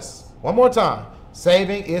suckers. One more time.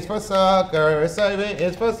 Saving is for suckers. Saving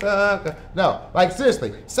is for suckers. No, like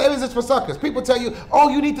seriously, savings is for suckers. People tell you, oh,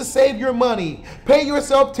 you need to save your money. Pay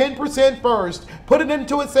yourself 10% first. Put it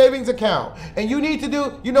into a savings account. And you need to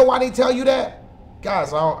do, you know why they tell you that?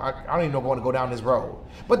 Guys, I don't even know if I want to go down this road.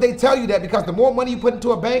 But they tell you that because the more money you put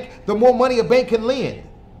into a bank, the more money a bank can lend.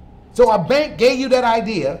 So a bank gave you that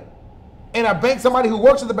idea, and a bank, somebody who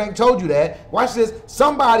works at the bank told you that. Watch this,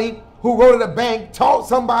 somebody who wrote at a bank taught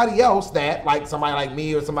somebody else that, like somebody like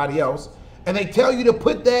me or somebody else, and they tell you to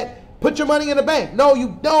put your money in a bank. No,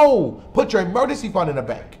 you don't. Put your emergency fund in a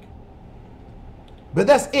bank. But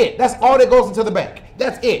that's it. That's all that goes into the bank.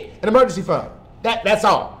 That's it. An emergency fund. That's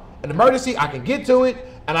all. An emergency, I can get to it,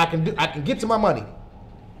 and I can get to my money.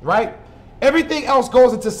 Right? Everything else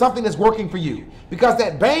goes into something that's working for you. Because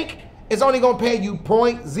that bank is only going to pay you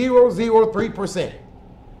 0.003%.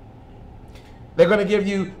 They're going to give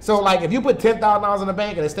you, so like if you put $10,000 in the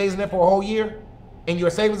bank and it stays in there for a whole year in your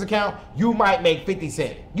savings account, you might make 50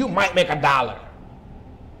 cents. You might make $1.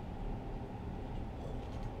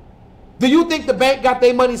 Do you think the bank got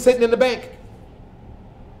their money sitting in the bank?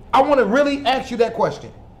 I want to really ask you that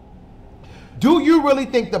question. Do you really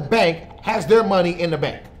think the bank has their money in the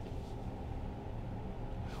bank?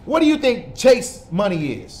 What do you think Chase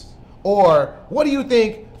money is? Or what do you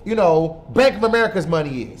think, Bank of America's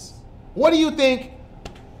money is? What do you think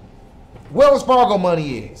Wells Fargo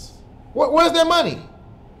money is? Where's their money?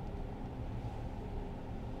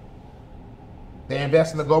 They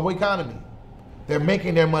invest in the global economy. They're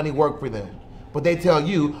making their money work for them. But they tell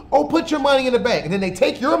you, oh, put your money in the bank. And then they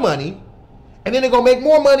take your money, and then they're going to make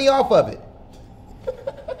more money off of it.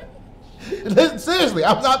 Seriously,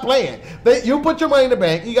 I'm not playing. You put your money in the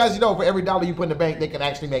bank. You guys know for every dollar you put in the bank, they can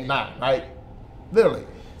actually make 9, right? Literally.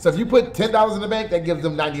 So if you put $10 in the bank, that gives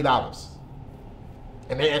them $90.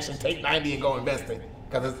 And they actually take 90 and go invest it.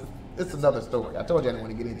 Because it's another story. I told you I didn't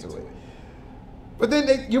want to get into it. But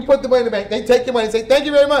then you put the money in the bank. They take your money and say, thank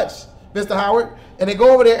you very much, Mr. Howard. And they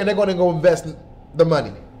go over there and they're going to go invest the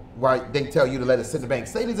money. Right? They tell you to let it sit in the bank.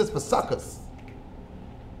 Savings is for suckers.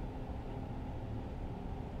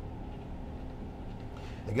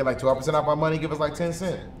 They get like 12% off our money, give us like 10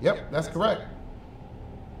 cents. Yep, that's correct.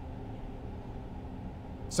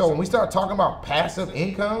 So when we start talking about passive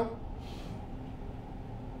income,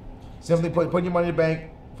 simply putting your money in the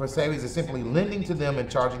bank for savings is simply lending to them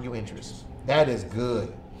and charging you interest. That is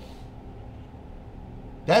good.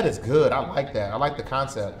 That is good. I like that. I like the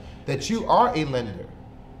concept that you are a lender.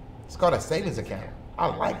 It's called a savings account. I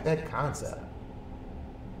like that concept.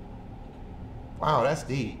 Wow, that's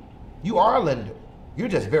deep. You are a lender. You're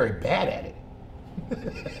just very bad at it.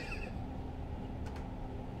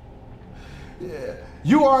 Yeah.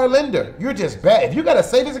 You are a lender. You're just bad. If you got a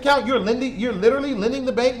savings account, you're literally lending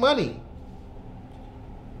the bank money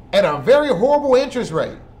at a very horrible interest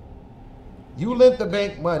rate. You lent the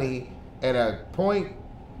bank money at a 0.1,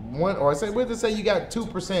 or let's say you got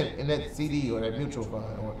 2% in that CD or that mutual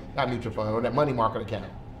fund, or not mutual fund, or that money market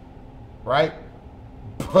account, right?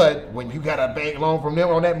 But when you got a bank loan from them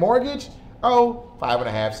on that mortgage,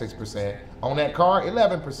 5.5%, 6%. On that car,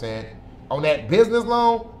 11%. On that business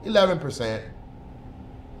loan, 11%.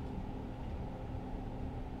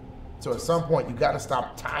 So at some point, you got to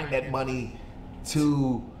stop tying that money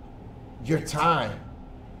to your time.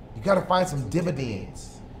 You got to find some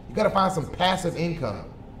dividends. You got to find some passive income.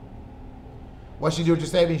 What you do with your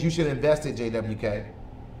savings, you should invest it, JWK.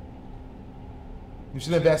 You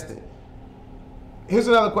should invest it. Here's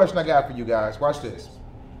another question I got for you guys. Watch this.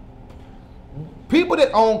 People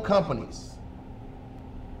that own companies.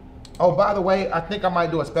 Oh, by the way, I think I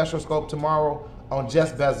might do a special scope tomorrow on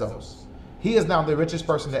Jeff Bezos. He is now the richest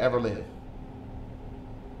person to ever live.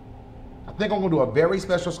 I think I'm going to do a very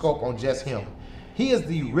special scope on just him. He is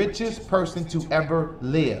the richest person to ever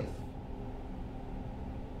live.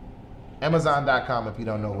 Amazon.com if you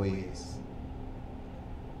don't know who he is.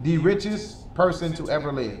 The richest person to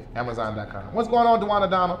ever live. Amazon.com. What's going on, Dewana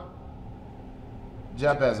Donald?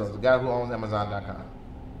 Jeff Bezos, the guy who owns Amazon.com.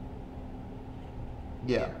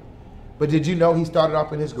 Yeah. But did you know he started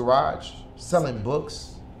off in his garage selling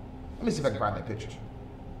books? Let me see if I can find that picture.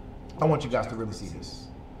 I want you guys to really see this.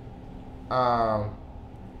 Yeah,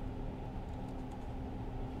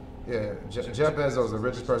 Jeff Bezos, the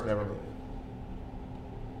richest person ever lived.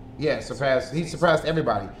 Yeah, he surpassed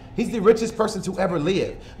everybody. He's the richest person to ever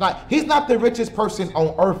live. Like, he's not the richest person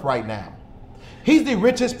on earth right now. He's the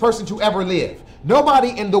richest person to ever live.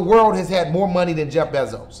 Nobody in the world has had more money than Jeff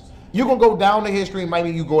Bezos. You're going to go down the history, maybe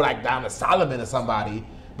you go like down to Solomon or somebody,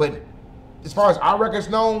 but as far as our records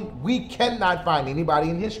known, we cannot find anybody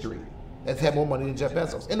in history that's had more money than Jeff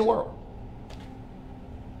Bezos in the world.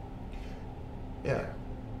 Yeah.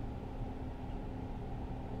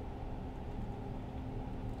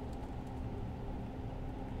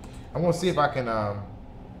 I'm gonna see if I can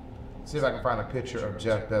find a picture of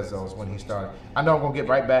Jeff Bezos when he started. I know I'm gonna get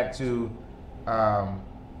right back to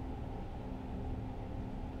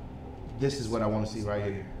this is what I want to see right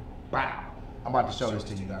here. Wow. I'm about to show this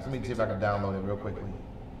to you guys. Let me see if I can download it real quickly.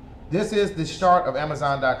 This is the start of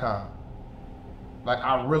Amazon.com. Like,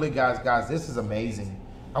 I really, guys, this is amazing.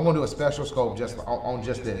 I'm gonna do a special scope just on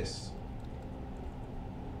just this.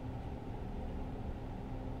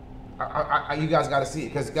 You guys got to see it,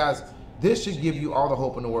 because guys, this should give you all the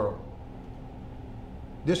hope in the world.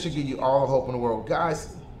 This should give you all the hope in the world,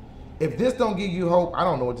 guys. If this don't give you hope, I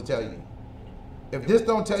don't know what to tell you. If this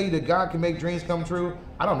don't tell you that God can make dreams come true,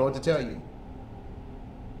 I don't know what to tell you.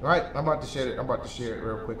 All right, I'm about to share it. I'm about to share it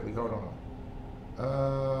real quickly. Hold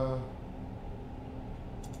on.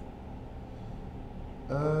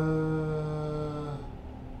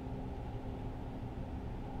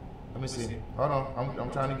 Let me see. Hold on. I'm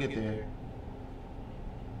trying to get there.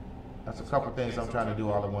 That's a couple things I'm trying to do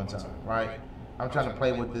all at one time, right? I'm trying to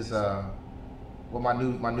play with this with my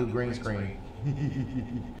new green screen.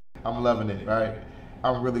 I'm loving it, right?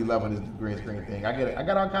 I'm really loving this green screen thing. I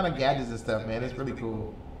got all kind of gadgets and stuff, man. It's really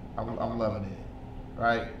cool. I'm loving it,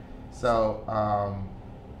 right? So I'm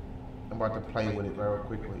about to play with it very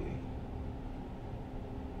quickly.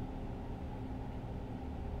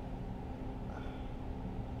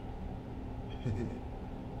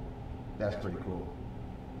 That's pretty cool.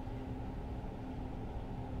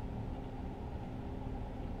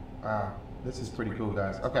 Wow, this is pretty cool,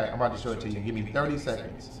 guys. Okay, I'm about to show it to you. Give me 30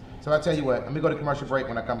 seconds. So I'll tell you what, let me go to commercial break.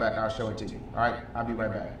 When I come back, I'll show it to you. All right, I'll be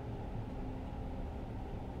right back.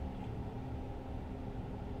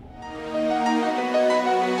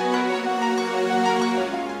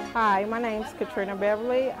 Hi, my name is Katrina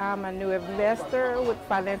Beverly. I'm a new investor with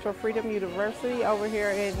Financial Freedom University over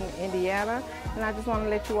here in Indiana. And I just want to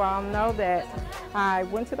let you all know that I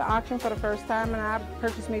went to the auction for the first time and I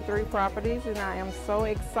purchased me 3 properties, and I am so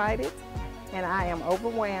excited and I am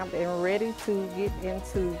overwhelmed and ready to get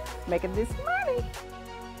into making this money.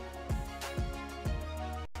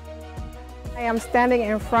 I am standing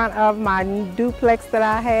in front of my duplex that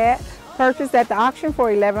I had purchased at the auction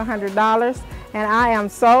for $1,100. And I am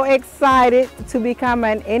so excited to become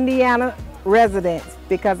an Indiana resident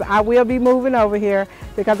because I will be moving over here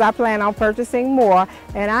because I plan on purchasing more.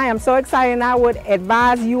 And I am so excited, and I would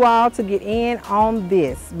advise you all to get in on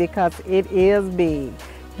this because it is big.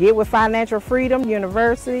 Get with Financial Freedom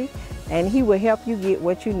University and he will help you get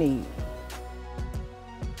what you need.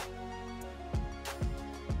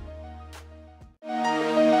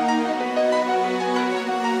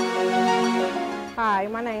 Hi,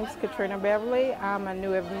 my name is Katrina Beverly. I'm a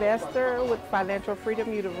new investor with Financial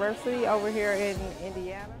Freedom University over here in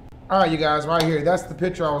Indiana. All right, you guys, right here, that's the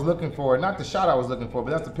picture I was looking for. Not the shot I was looking for,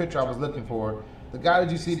 but that's the picture I was looking for. The guy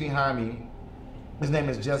that you see behind me, his name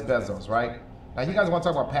is Jeff Bezos, right? Now, you guys want to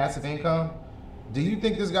talk about passive income? Do you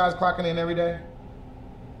think this guy's clocking in every day?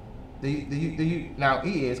 Do you? Now,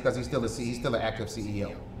 he is, because he's still an active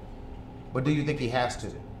CEO. But do you think he has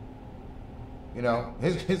to? You know,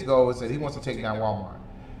 his goal is that he wants to take down Walmart.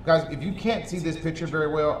 Guys, if you can't see this picture very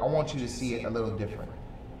well, I want you to see it a little different.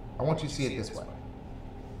 I want you to see it this way.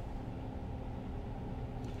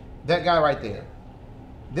 That guy right there,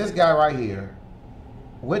 this guy right here,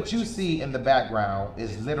 what you see in the background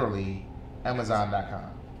is literally Amazon.com.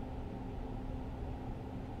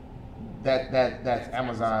 That's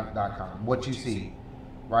Amazon.com. What you see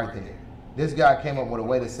right there. This guy came up with a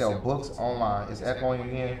way to sell books online. It's echoing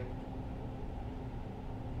again.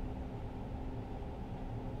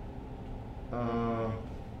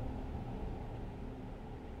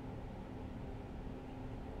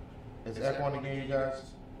 It's echoing again, you guys.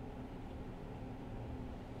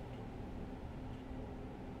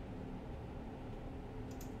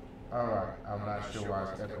 All right, I'm not sure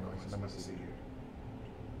why it's echoing. So let me see here.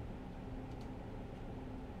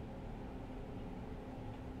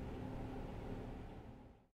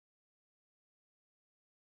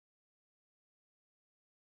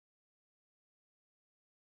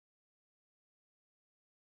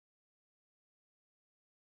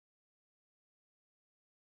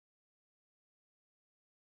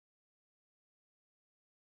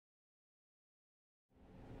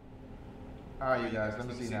 All right, you guys, let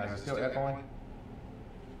me see now. Is it still echoing?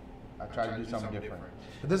 I tried to do something different.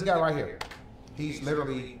 But this guy right here, he's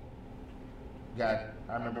literally got,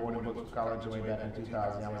 I remember ordering books for college way back in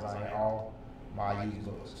 2000. Amazon had all my used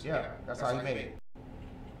books. Yeah, that's how he made it.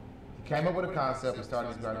 He came up with a concept and started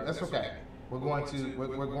his garden. That's okay. We're going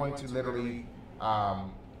to literally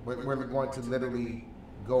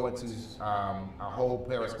go into a whole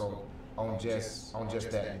periscope on just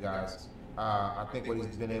that, you guys. I think what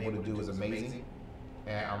he's been able to do is amazing,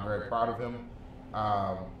 and I'm very proud of him.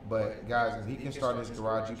 But guys, if he can start in his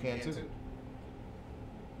garage, you can too.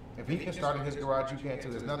 If he can start in his garage, you can too.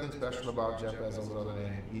 There's nothing special about Jeff Bezos other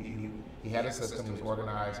than he had a system, he was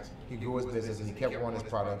organized, he grew his business, and he kept growing his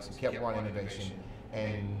products, he kept growing innovation,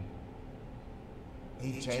 and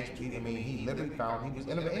he changed. He literally found, he's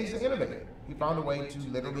an innovator. He found a way to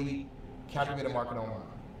literally captivate a market online.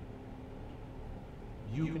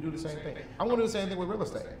 You can do the same thing. I'm going to do the same thing with real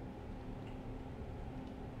estate.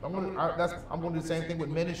 I'm going to do the same thing with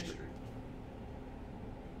ministry.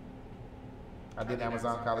 I did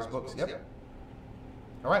Amazon college books. Yep.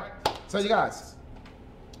 All right. So you guys,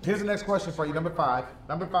 here's the next question for you. Number five.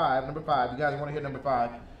 You guys want to hear number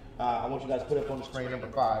 5? I want you guys to put up on the screen number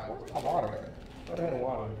 5. Where's my water at? I had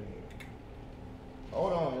water in here.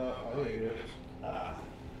 Hold on, y'all. Oh, here it is. I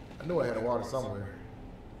knew I had water somewhere.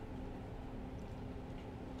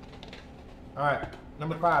 All right,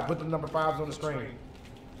 number 5. Put the number 5s on the screen.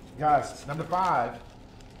 Guys, number 5.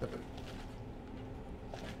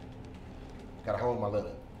 Gotta hold my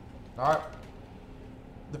lip. All right.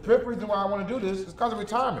 The 5th reason why I want to do this is because of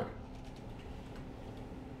retirement.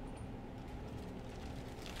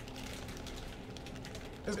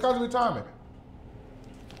 It's because of retirement.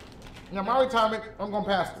 Now, my retirement, I'm going to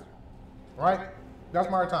pastor. Right? That's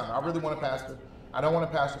my retirement. I really want to pastor. I don't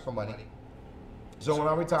want to pastor for money. So when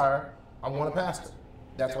I retire, I want a pastor.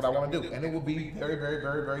 That's what I want to do. And it will be very, very,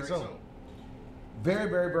 very, very soon. Very,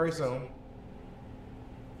 very, very soon.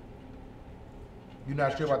 You're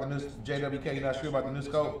not sure about the new JWK? You're not sure about the new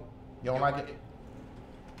scope? You don't like it?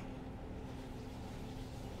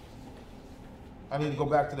 I need to go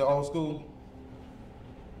back to the old school.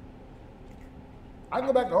 I can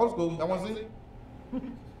go back to old school. I want to see it.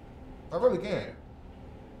 I really can.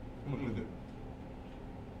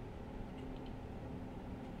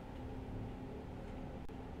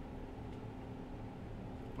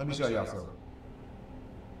 Let me show y'all something.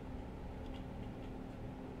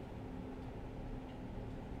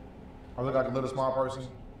 I look like a little small person.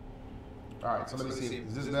 All right, so let me see.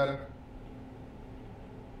 Is this better?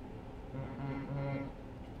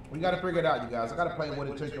 We got to figure it out, you guys. I got to play with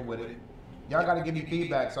it, tinker with it. Y'all got to give me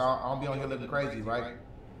feedback so I don't be on here looking crazy, right?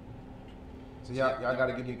 So y'all got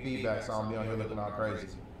to give me feedback so I don't be on here looking all crazy.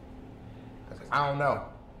 I don't know,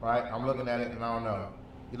 right? I'm looking at it and I don't know.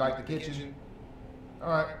 You like the kitchen? All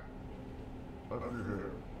right.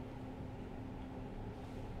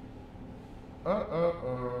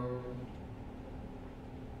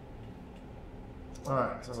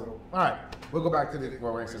 Alright, so, alright, we'll go back to the,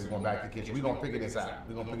 well, we're going back to the kitchen. We're going to figure this out.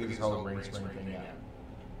 We're going to figure this whole green screen thing out.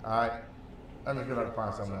 Alright, let me see if I can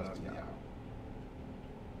find something else for y'all.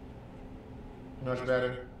 Much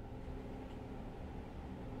better?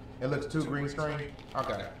 It looks too green screen?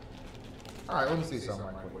 Okay. Alright, let me see something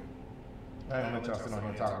right quick. I ain't gonna let y'all sit on here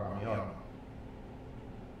and talk about me. Hold on.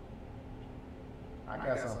 I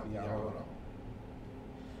got something for y'all. Hold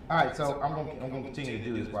on. Alright, so I'm gonna continue to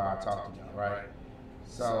do this while I talk to y'all, right?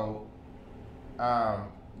 So,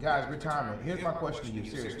 guys, retirement. Here's my question to you,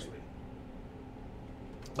 seriously.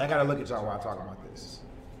 I gotta look at y'all while I talk about this.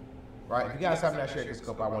 Right? If you guys have not shared the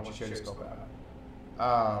scope, I want you to share the scope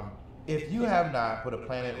out. If you have not put a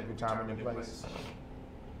plan of retirement in place,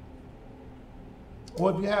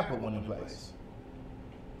 or if you have put one in place,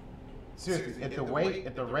 seriously, at the rate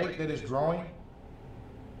that it's growing,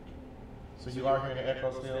 so you are hearing the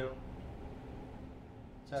echo still?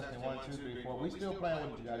 Testing 1, 2, 3, 4. We still playing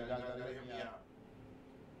with you guys. You guys gotta hear me out.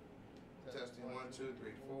 Testing 1, 2,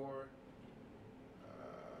 3, 4.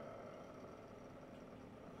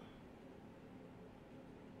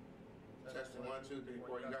 Testing 1, 2, 3,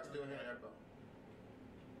 4. You guys still hearing echo?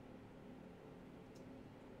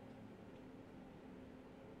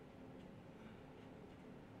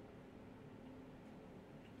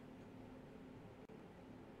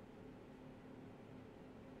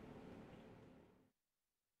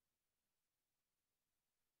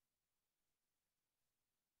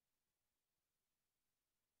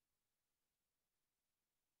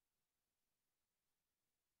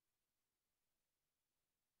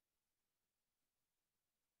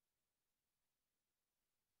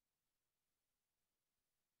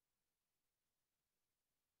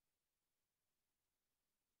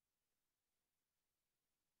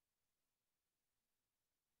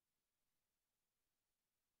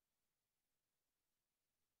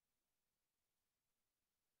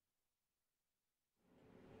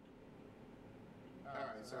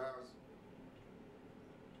 Alright, so how's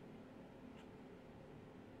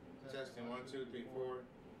testing 1, 2, 3, 4.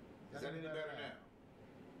 Is that any better now?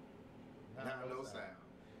 Now no sound.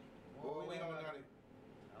 Boy, we don't know how to.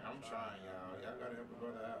 I'm trying, y'all. Y'all gotta help a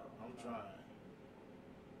brother out. I'm trying.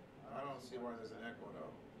 I don't see why there's an echo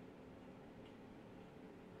though.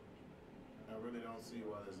 I really don't see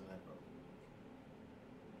why there's an echo.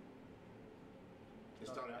 It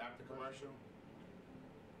started after commercial?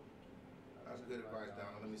 That's good advice,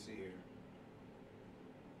 Donna. Let me see here.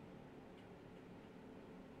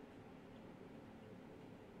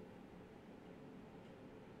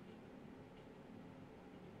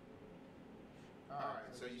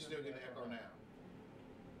 Alright, so you still getting the echo now?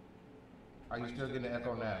 Are you still getting the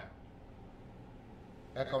echo now?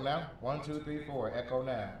 Echo now? 1, 2, 3, 4. Echo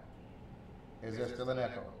now. Is there still an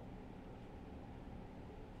echo?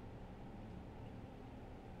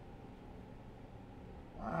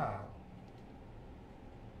 Wow.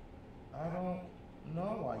 I don't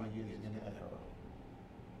know why you get an echo.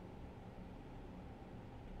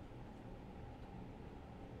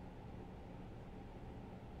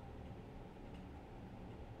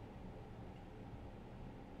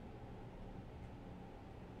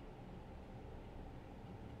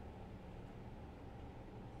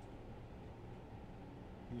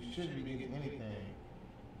 You shouldn't be getting anything.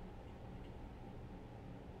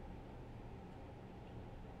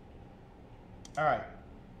 All right.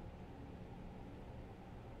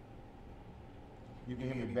 You can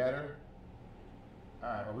hear me better? All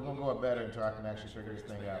right, well, we're going to go up better until I can actually figure this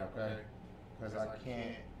thing out, okay? Because I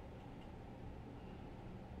can't.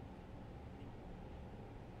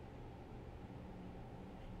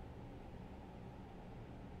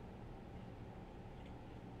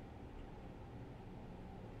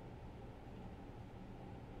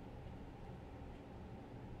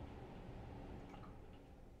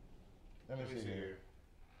 Let me see here.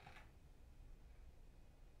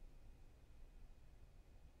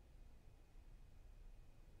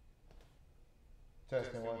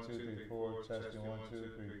 Testing 1, 2, 3, 4. Testing 1,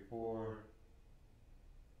 2, 3, 4.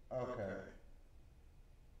 Okay.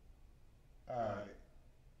 Alright.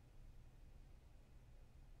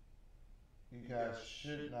 You guys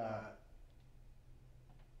should not.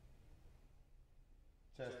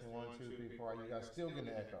 Testing 1, 2, 3, 4. You guys still getting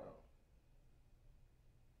the echo?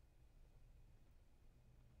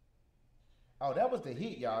 Oh, that was the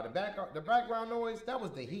heat, y'all. The background noise, that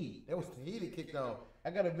was the heat. That was the heat that kicked on.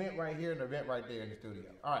 I got a vent right here and a vent right there in the studio.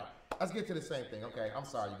 All right, let's get to the same thing. Okay, I'm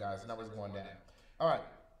sorry, you guys. Now it's going down. All right.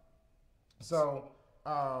 So,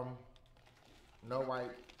 no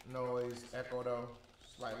white noise, echo though,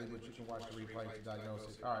 slightly, but you can watch the replay to diagnose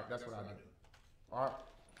it. All right, that's what I do. All right.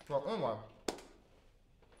 So, anyway.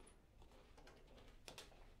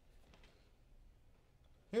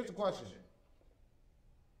 Here's the question.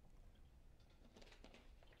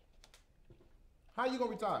 How you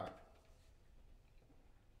gonna retire?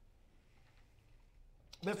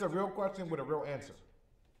 That's a real question with a real answer.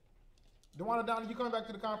 DeWanda Donna, you coming back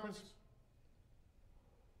to the conference?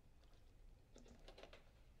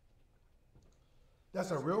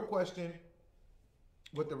 That's a real question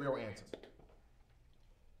with the real answer.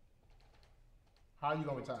 How are you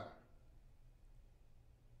gonna retire?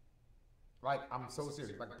 Like, I'm so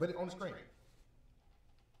serious. Like, put it on the screen.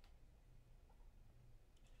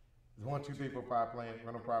 1, 2, 3, 4, 5 playing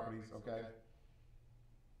rental properties, okay?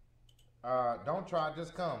 Don't try,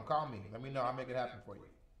 just come. Call me. Let me know. I'll make it happen for you.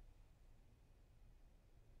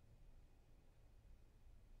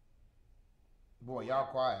 Boy, y'all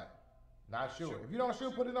quiet. Not sure. If you don't sure,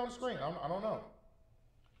 put it on the screen. I don't know.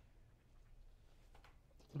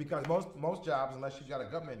 Because most jobs, unless you've got a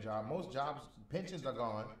government job, most jobs, pensions are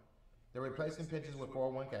gone. They're replacing pensions with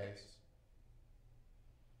 401ks.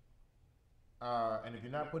 And if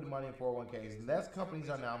you're not putting money in 401ks, less companies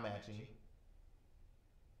are now matching.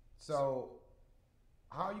 So,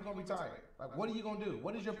 how are you going to retire? Like, what are you going to do?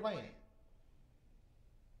 What is your plan?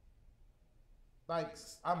 Like,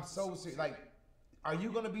 I'm so serious. Like, are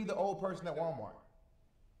you going to be the old person at Walmart?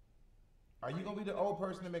 Are you going to be the old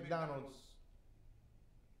person at McDonald's?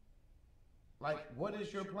 Like, what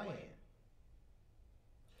is your plan?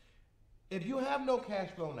 If you have no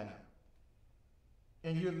cash flow now,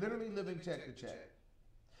 and you're literally living check to check,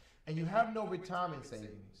 and you have no retirement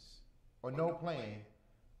savings or no plan,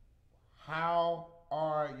 how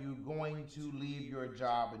are you going to leave your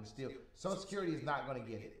job and still? Social Security is not going to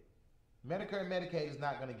get it. Medicare and Medicaid is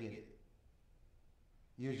not going to get it.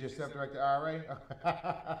 Use your self-directed IRA.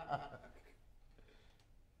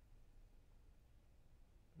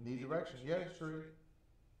 Need direction? Yeah, it's true.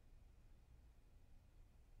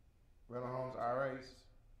 Rental homes, IRAs.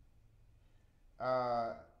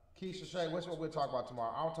 Keisha Shea, what's what we'll talk about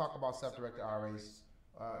tomorrow? I'll talk about self-directed IRAs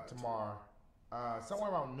tomorrow.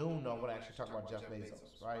 Somewhere around noon, though, I'm going to actually talk about Jeff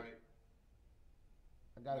Bezos, right?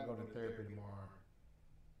 I got to go to therapy tomorrow.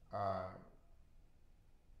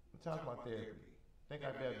 We'll talk about therapy. I think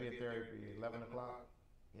I better be at therapy at 11 o'clock.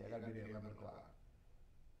 Yeah, I got to be there at 11 o'clock.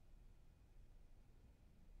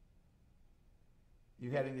 You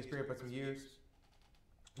had any spirit for some years?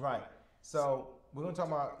 Right. So we're going to talk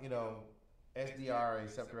about, SDRAs,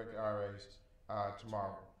 self-directed IRAs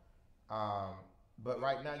tomorrow. But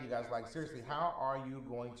right now, you guys, like, seriously, how are you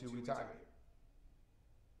going to retire?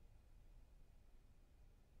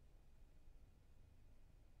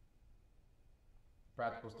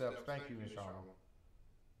 Practical steps. Thank you, Ms. Sharma.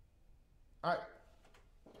 All right.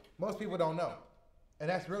 Most people don't know. And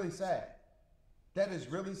that's really sad. That is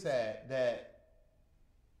really sad that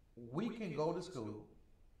we can go to school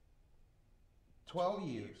 12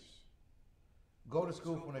 years, go to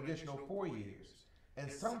school for an additional 4 years,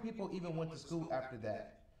 and some people even went to school after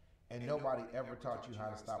that, and nobody ever taught you how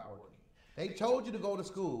to stop working. They told you to go to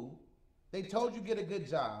school, they told you to get a good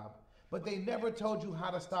job, but they never told you how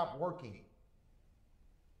to stop working.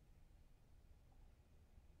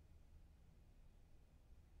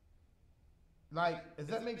 Like, does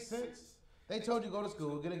that make sense? They told you to go to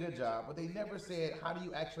school, get a good job, but they never said, how do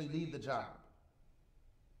you actually leave the job?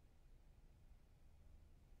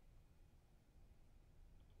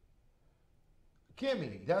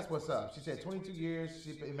 Kimmy, that's what's up. She said 22 years.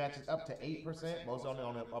 It matches up to 8%. Most only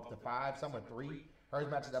up to 5. Some are 3. Hers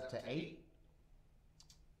matches up to 8.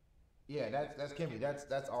 Yeah, that's Kimmy.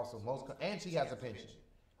 That's awesome. And she has a pension.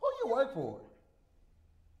 Who you work for?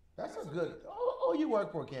 That's a good. Who you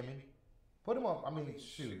work for, Kimmy? Put them up. I mean,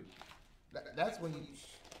 shoot. That's when you.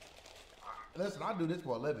 Listen, I do this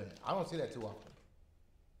for a living. I don't see that too often.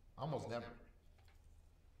 Almost never.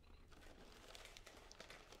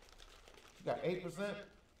 You got 8%.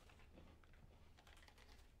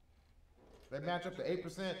 They match up to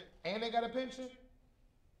 8% and they got a pension?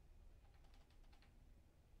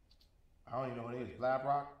 I don't even know what it is.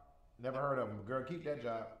 BlackRock? Never heard of them. Girl, keep that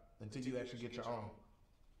job until you actually get your own.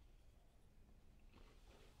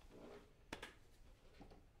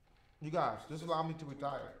 You guys, this allowed me to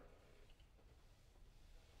retire.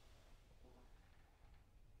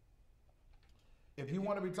 If you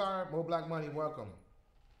want to retire, more black money, welcome.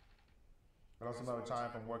 But also not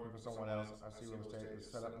retiring from working for someone else. I see real estate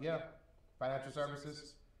is set up. Yeah, financial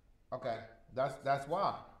services. Okay, that's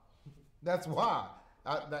why. That's why.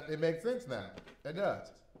 It makes sense now. It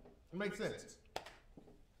does. It makes sense.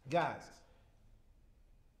 Guys,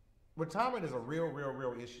 retirement is a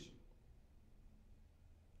real issue.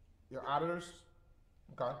 Your auditors,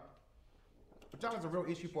 okay. Retirement is a real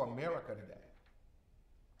issue for America today.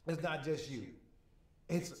 It's not just you.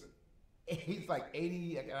 It's like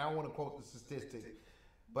 80, and I don't want to quote the statistic,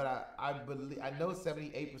 but I believe, I know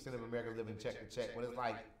 78% of Americans live in check to check, but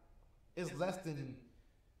it's less than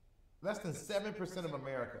 7% of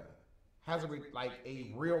America has a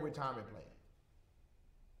real retirement plan.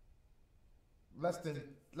 Less than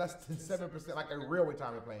 7%, like a real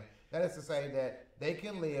retirement plan. That is to say that they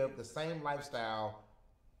can live the same lifestyle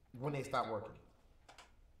when they stop working.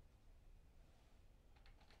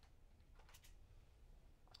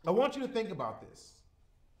 I want you to think about this.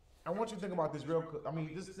 I want you to think about this real quick. I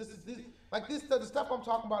mean, this the stuff I'm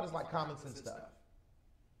talking about is like common sense stuff.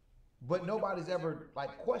 But nobody's ever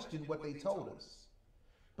questioned what they told us.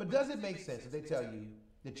 But does it make sense if they tell you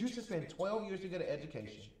that you should spend 12 years to get an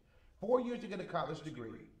education, 4 years to get a college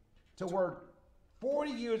degree, to work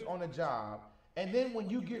 40 years on a job, and then when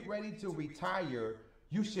you get ready to retire,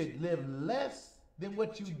 you should live less than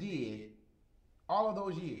what you did all of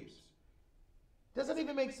those years? Doesn't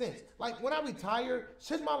even make sense. Like, when I retire,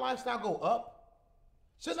 shouldn't my lifestyle go up?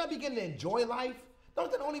 Shouldn't I be getting to enjoy life?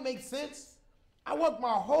 Don't that only make sense? I worked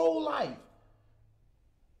my whole life.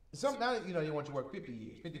 Now, they want you to work 50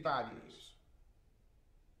 years, 55 years.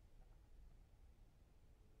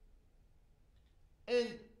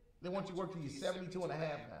 And they want you to work till you're 72 and a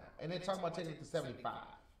half now. And they're talking about taking it to 75.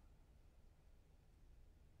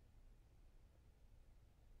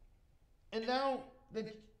 And now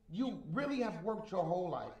that you really have worked your whole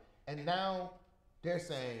life, and now they're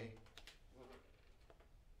saying,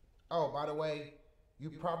 oh, by the way, you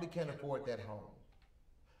probably can't afford that home.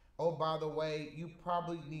 Oh, by the way, you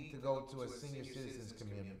probably need to go to a senior citizens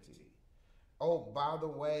community. Oh, by the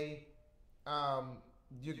way,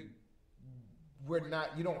 you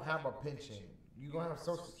don't have a pension. You're going to have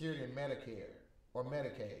Social Security and Medicare or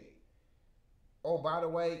Medicaid. Oh, by the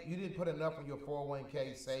way, you didn't put enough in your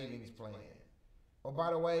 401k savings plan. Oh,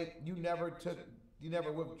 by the way, you never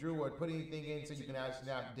withdrew or put anything in so you can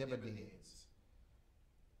actually have dividends.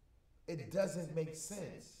 It doesn't make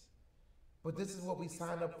sense. But this is what we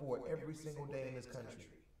sign up for every single day in this country.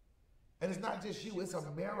 And it's not just you, it's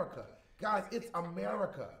America. Guys, it's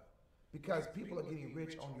America. Because people are getting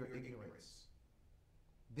rich on your ignorance.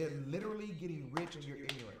 They're literally getting rich on your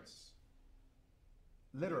ignorance.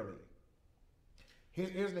 Literally.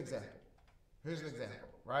 Here's an example. Here's an example,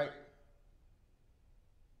 right?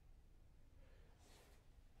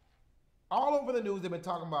 All over the news, they've been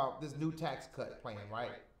talking about this new tax cut plan, right?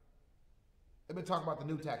 They've been talking about the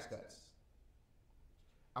new tax cuts.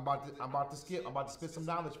 I'm about to spit some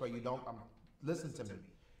knowledge for you. Listen to me.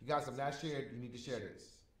 You guys have not shared. You need to share this.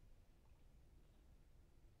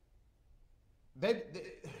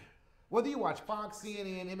 Whether you watch Fox,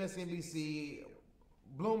 CNN, MSNBC,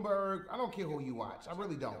 Bloomberg, I don't care who you watch. I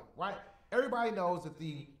really don't. Right? Everybody knows that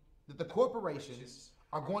the corporations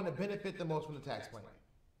are going to benefit the most from the tax plan.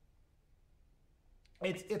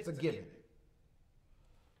 It's a given.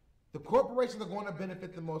 The corporations are going to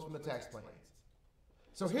benefit the most from the tax plan.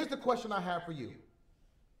 So here's the question I have for you.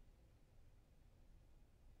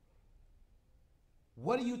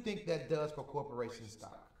 What do you think that does for corporation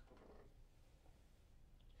stock?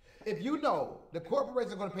 If you know the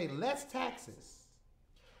corporations are going to pay less taxes,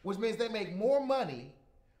 which means they make more money,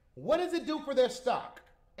 what does it do for their stock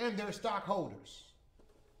and their stockholders?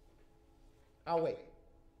 I'll wait.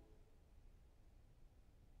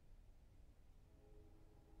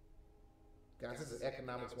 Guys, this is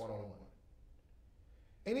economics 101.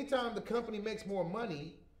 Anytime the company makes more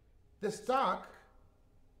money, the stock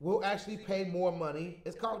will actually pay more money.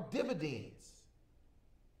 It's called dividends.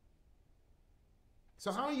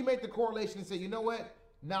 So how do you make the correlation and say, you know what?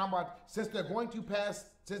 Now since they're going to pass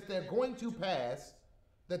the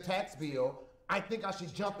tax bill, I think I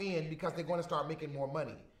should jump in because they're going to start making more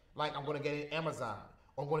money. Like I'm going to get in Amazon,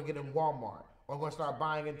 or I'm going to get in Walmart, or or I'm going to start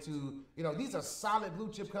buying into, these are solid blue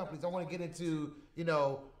chip companies. I want to get into,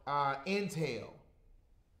 Intel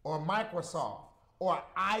or Microsoft or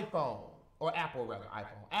iPhone or Apple rather,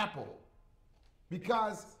 Apple,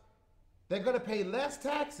 because they're going to pay less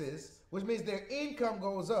taxes, which means their income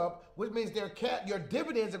goes up, which means your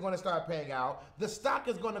dividends are going to start paying out, the stock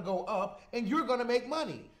is going to go up, and you're going to make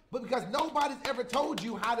money. But because nobody's ever told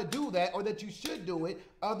you how to do that or that you should do it,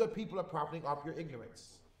 other people are profiting off your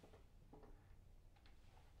ignorance.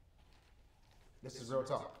 This is real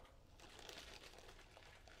talk.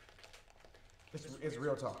 This is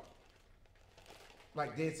real talk.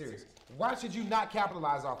 Like, dead serious. Why should you not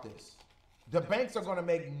capitalize off this? The banks are going to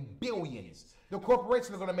make billions. The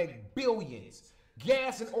corporations are going to make billions.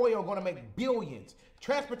 Gas and oil are going to make billions.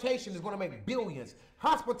 Transportation is going to make billions.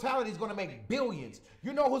 Hospitality is going to make billions.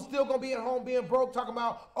 You know who's still going to be at home being broke talking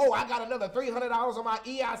about, oh, I got another $300 on my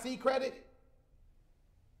EIC credit?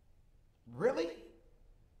 Really?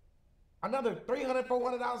 Another $300,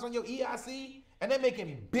 $400 on your EIC? And they're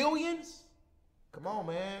making billions? Come on,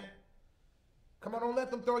 man. Come on, don't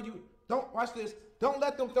let them throw you. Don't, watch this. Don't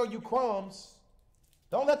let them throw you crumbs.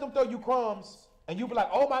 Don't let them throw you crumbs. And you be like,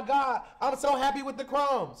 oh my God, I'm so happy with the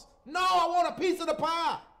crumbs. No, I want a piece of the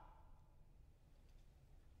pie.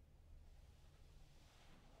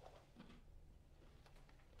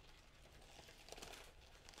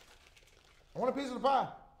 I want a piece of the pie.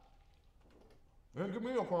 Don't give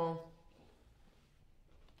me no crumbs.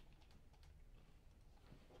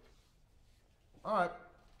 All right.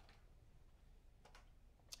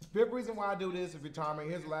 Fifth reason why I do this is retirement.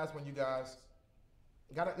 Here's the last one, you guys.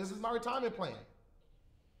 This is my retirement plan.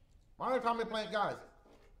 My retirement plan, guys.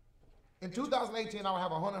 In 2018, I will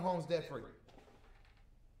have 100 homes debt free.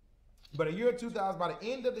 But by the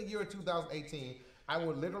end of the year 2018, I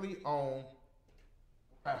will literally own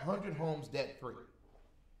 100 homes debt free.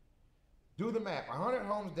 Do the math. 100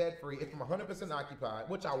 homes debt free. If I'm 100% occupied,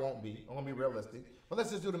 which I won't be, I'm gonna be realistic. But let's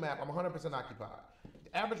just do the math. I'm 100% occupied.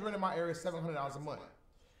 The average rent in my area is $700 a month.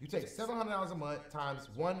 You take $700 a month times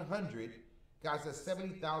 100, guys, that's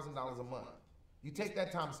 $70,000 a month. You take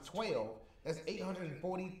that times 12, that's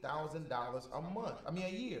 $840,000 a month. I mean, a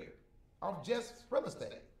year of just real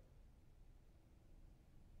estate.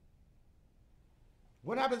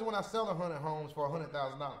 What happens when I sell 100 homes for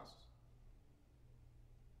 $100,000?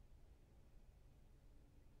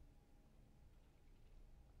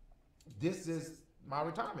 This is my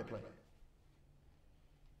retirement plan.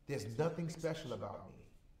 There's nothing special about me.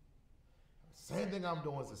 Same thing I'm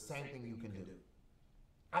doing is the same thing you can do.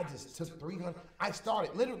 I just took 300. I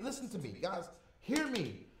started, literally, listen to me, guys. Hear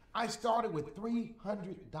me. I started with $300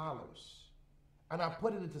 and I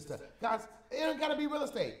put it into stuff. Guys, it ain't got to be real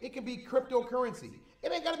estate. It can be cryptocurrency.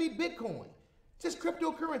 It ain't got to be Bitcoin. Just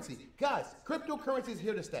cryptocurrency. Guys, cryptocurrency is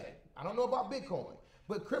here to stay. I don't know about Bitcoin,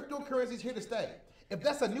 but cryptocurrency is here to stay. If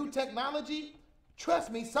that's a new technology,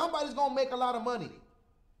 trust me, somebody's going to make a lot of money.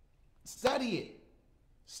 Study it.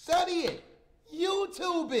 Study it.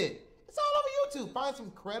 YouTube it. It's all over YouTube. Find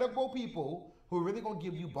some credible people who are really going to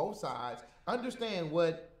give you both sides. Understand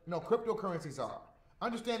what cryptocurrencies are.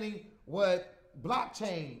 Understanding what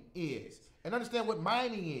blockchain is. And understand what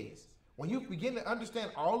mining is. When you begin to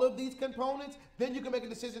understand all of these components, then you can make a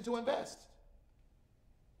decision to invest.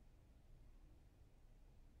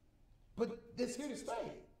 But it's here to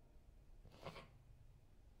stay.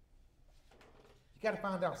 You got to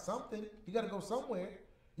find out something. You got to go somewhere.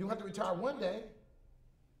 You have to retire one day.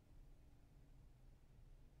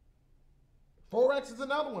 Forex is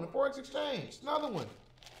another one. The Forex exchange, another one.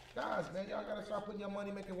 Guys, man, y'all got to start putting your money,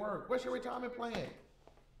 make it work. What's your retirement plan?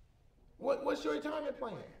 What's your retirement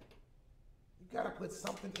plan? You got to put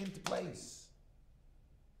something into place.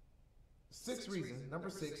 Sixth reason, number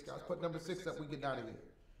 6, guys, put number 6 up, we get out of here.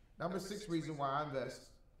 Number 6 reason why I invest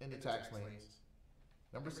in the tax liens.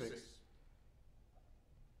 Number 6.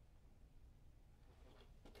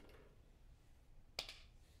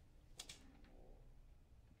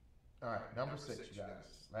 All right, number 6, you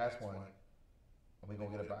guys. Last one, and we're going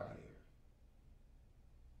to get up out of here.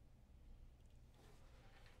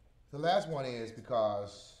 The last one is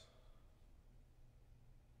because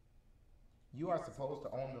you are supposed to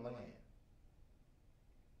own the land.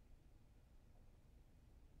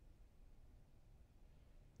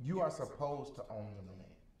 You are supposed to own the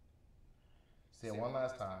land. Say it one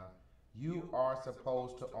last time. You are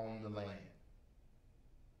supposed to own the land.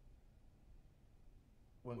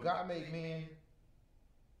 When God made man,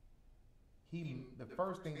 the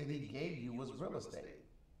first thing that he gave you was real estate.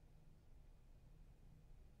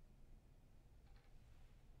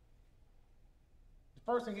 The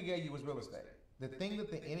first thing he gave you was real estate. The thing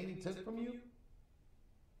that the enemy took from you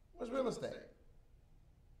was real estate.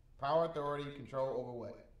 Power, authority, control over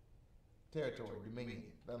what? Territory, dominion,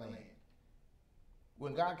 the land.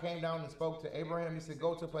 When God came down and spoke to Abraham, he said,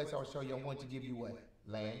 go to a place I will show you. I'm going to give you what?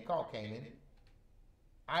 Land, called Canaan.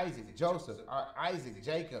 Isaac, Joseph, Isaac,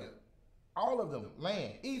 Jacob, all of them,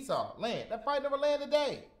 land. Esau, land. They're fighting over land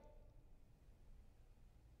today.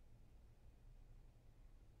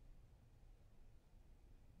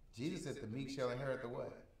 Jesus said the meek shall inherit the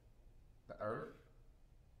what? The earth.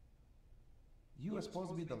 You are supposed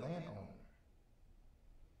to be the landowner.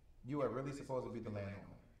 You are really supposed to be the landowner.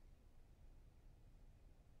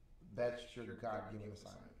 That's your God-given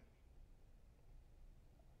assignment.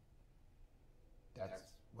 That's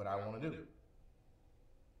what I want to do.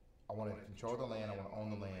 I want to control the land. I want to own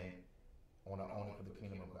the land. I want to own it for the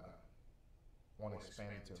kingdom of God. I want to expand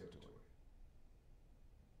the territory.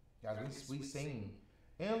 Guys, we sing,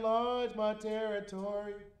 enlarge my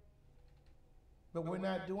territory. But we're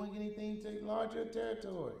not doing anything to enlarge your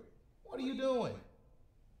territory. What are you doing?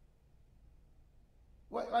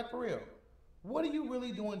 What, like for real? What are you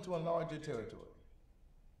really doing to enlarge your territory?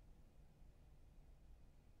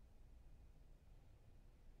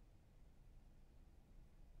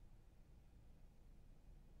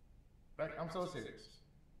 Like, I'm so serious.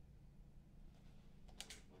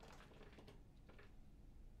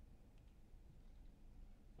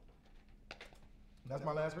 That's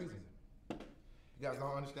my last reason. You guys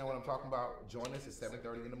don't understand what I'm talking about, join us at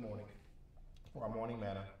 7:30 in the morning for our morning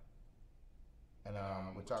manna. And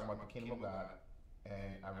we're talking about the kingdom of God.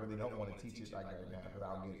 And I really don't want to teach it like right now because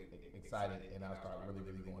I'll get excited and I'll start really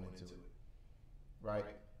going into it. Right?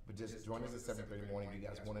 But just join us at 7:30 in the morning. If you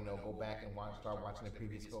guys want to know, go back and start watching the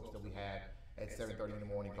previous scopes that we had at 7:30 in the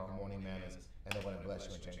morning called Morning Manners, and they're going to bless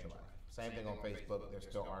you and change your life. Same thing on Facebook. They're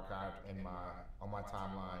still archived on my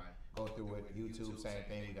timeline. Go through it. YouTube, same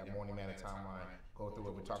thing. We got Morning Manna timeline. Go through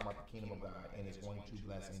it. We're talking about the kingdom of God, and it's going to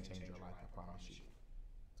bless and change your life. I promise you.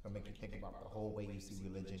 It's going to make you think about the whole way you see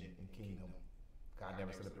religion and kingdom. God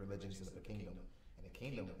never set up religion, he set up a kingdom. And the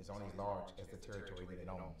kingdom is only as large as the territory that it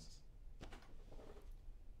owns.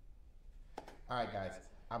 All right, guys.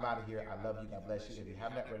 I'm out of here. I love you. God bless you. If you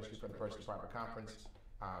have not registered for the Purchase the Proper Conference,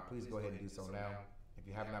 please go ahead and do so now. If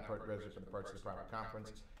you have not registered for the Purchase the Proper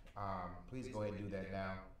Conference, please go ahead and do that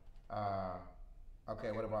now.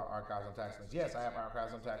 Okay, what about archives on tax links? Yes, I have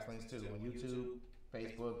archives on tax links too, on YouTube,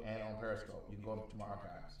 Facebook, and on Periscope. You can go to my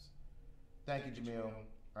archives. Thank you, Jamil. All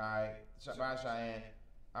right. Bye, Cheyenne.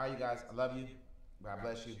 All right, you guys. I love you. God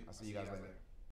bless you. I'll see you guys later.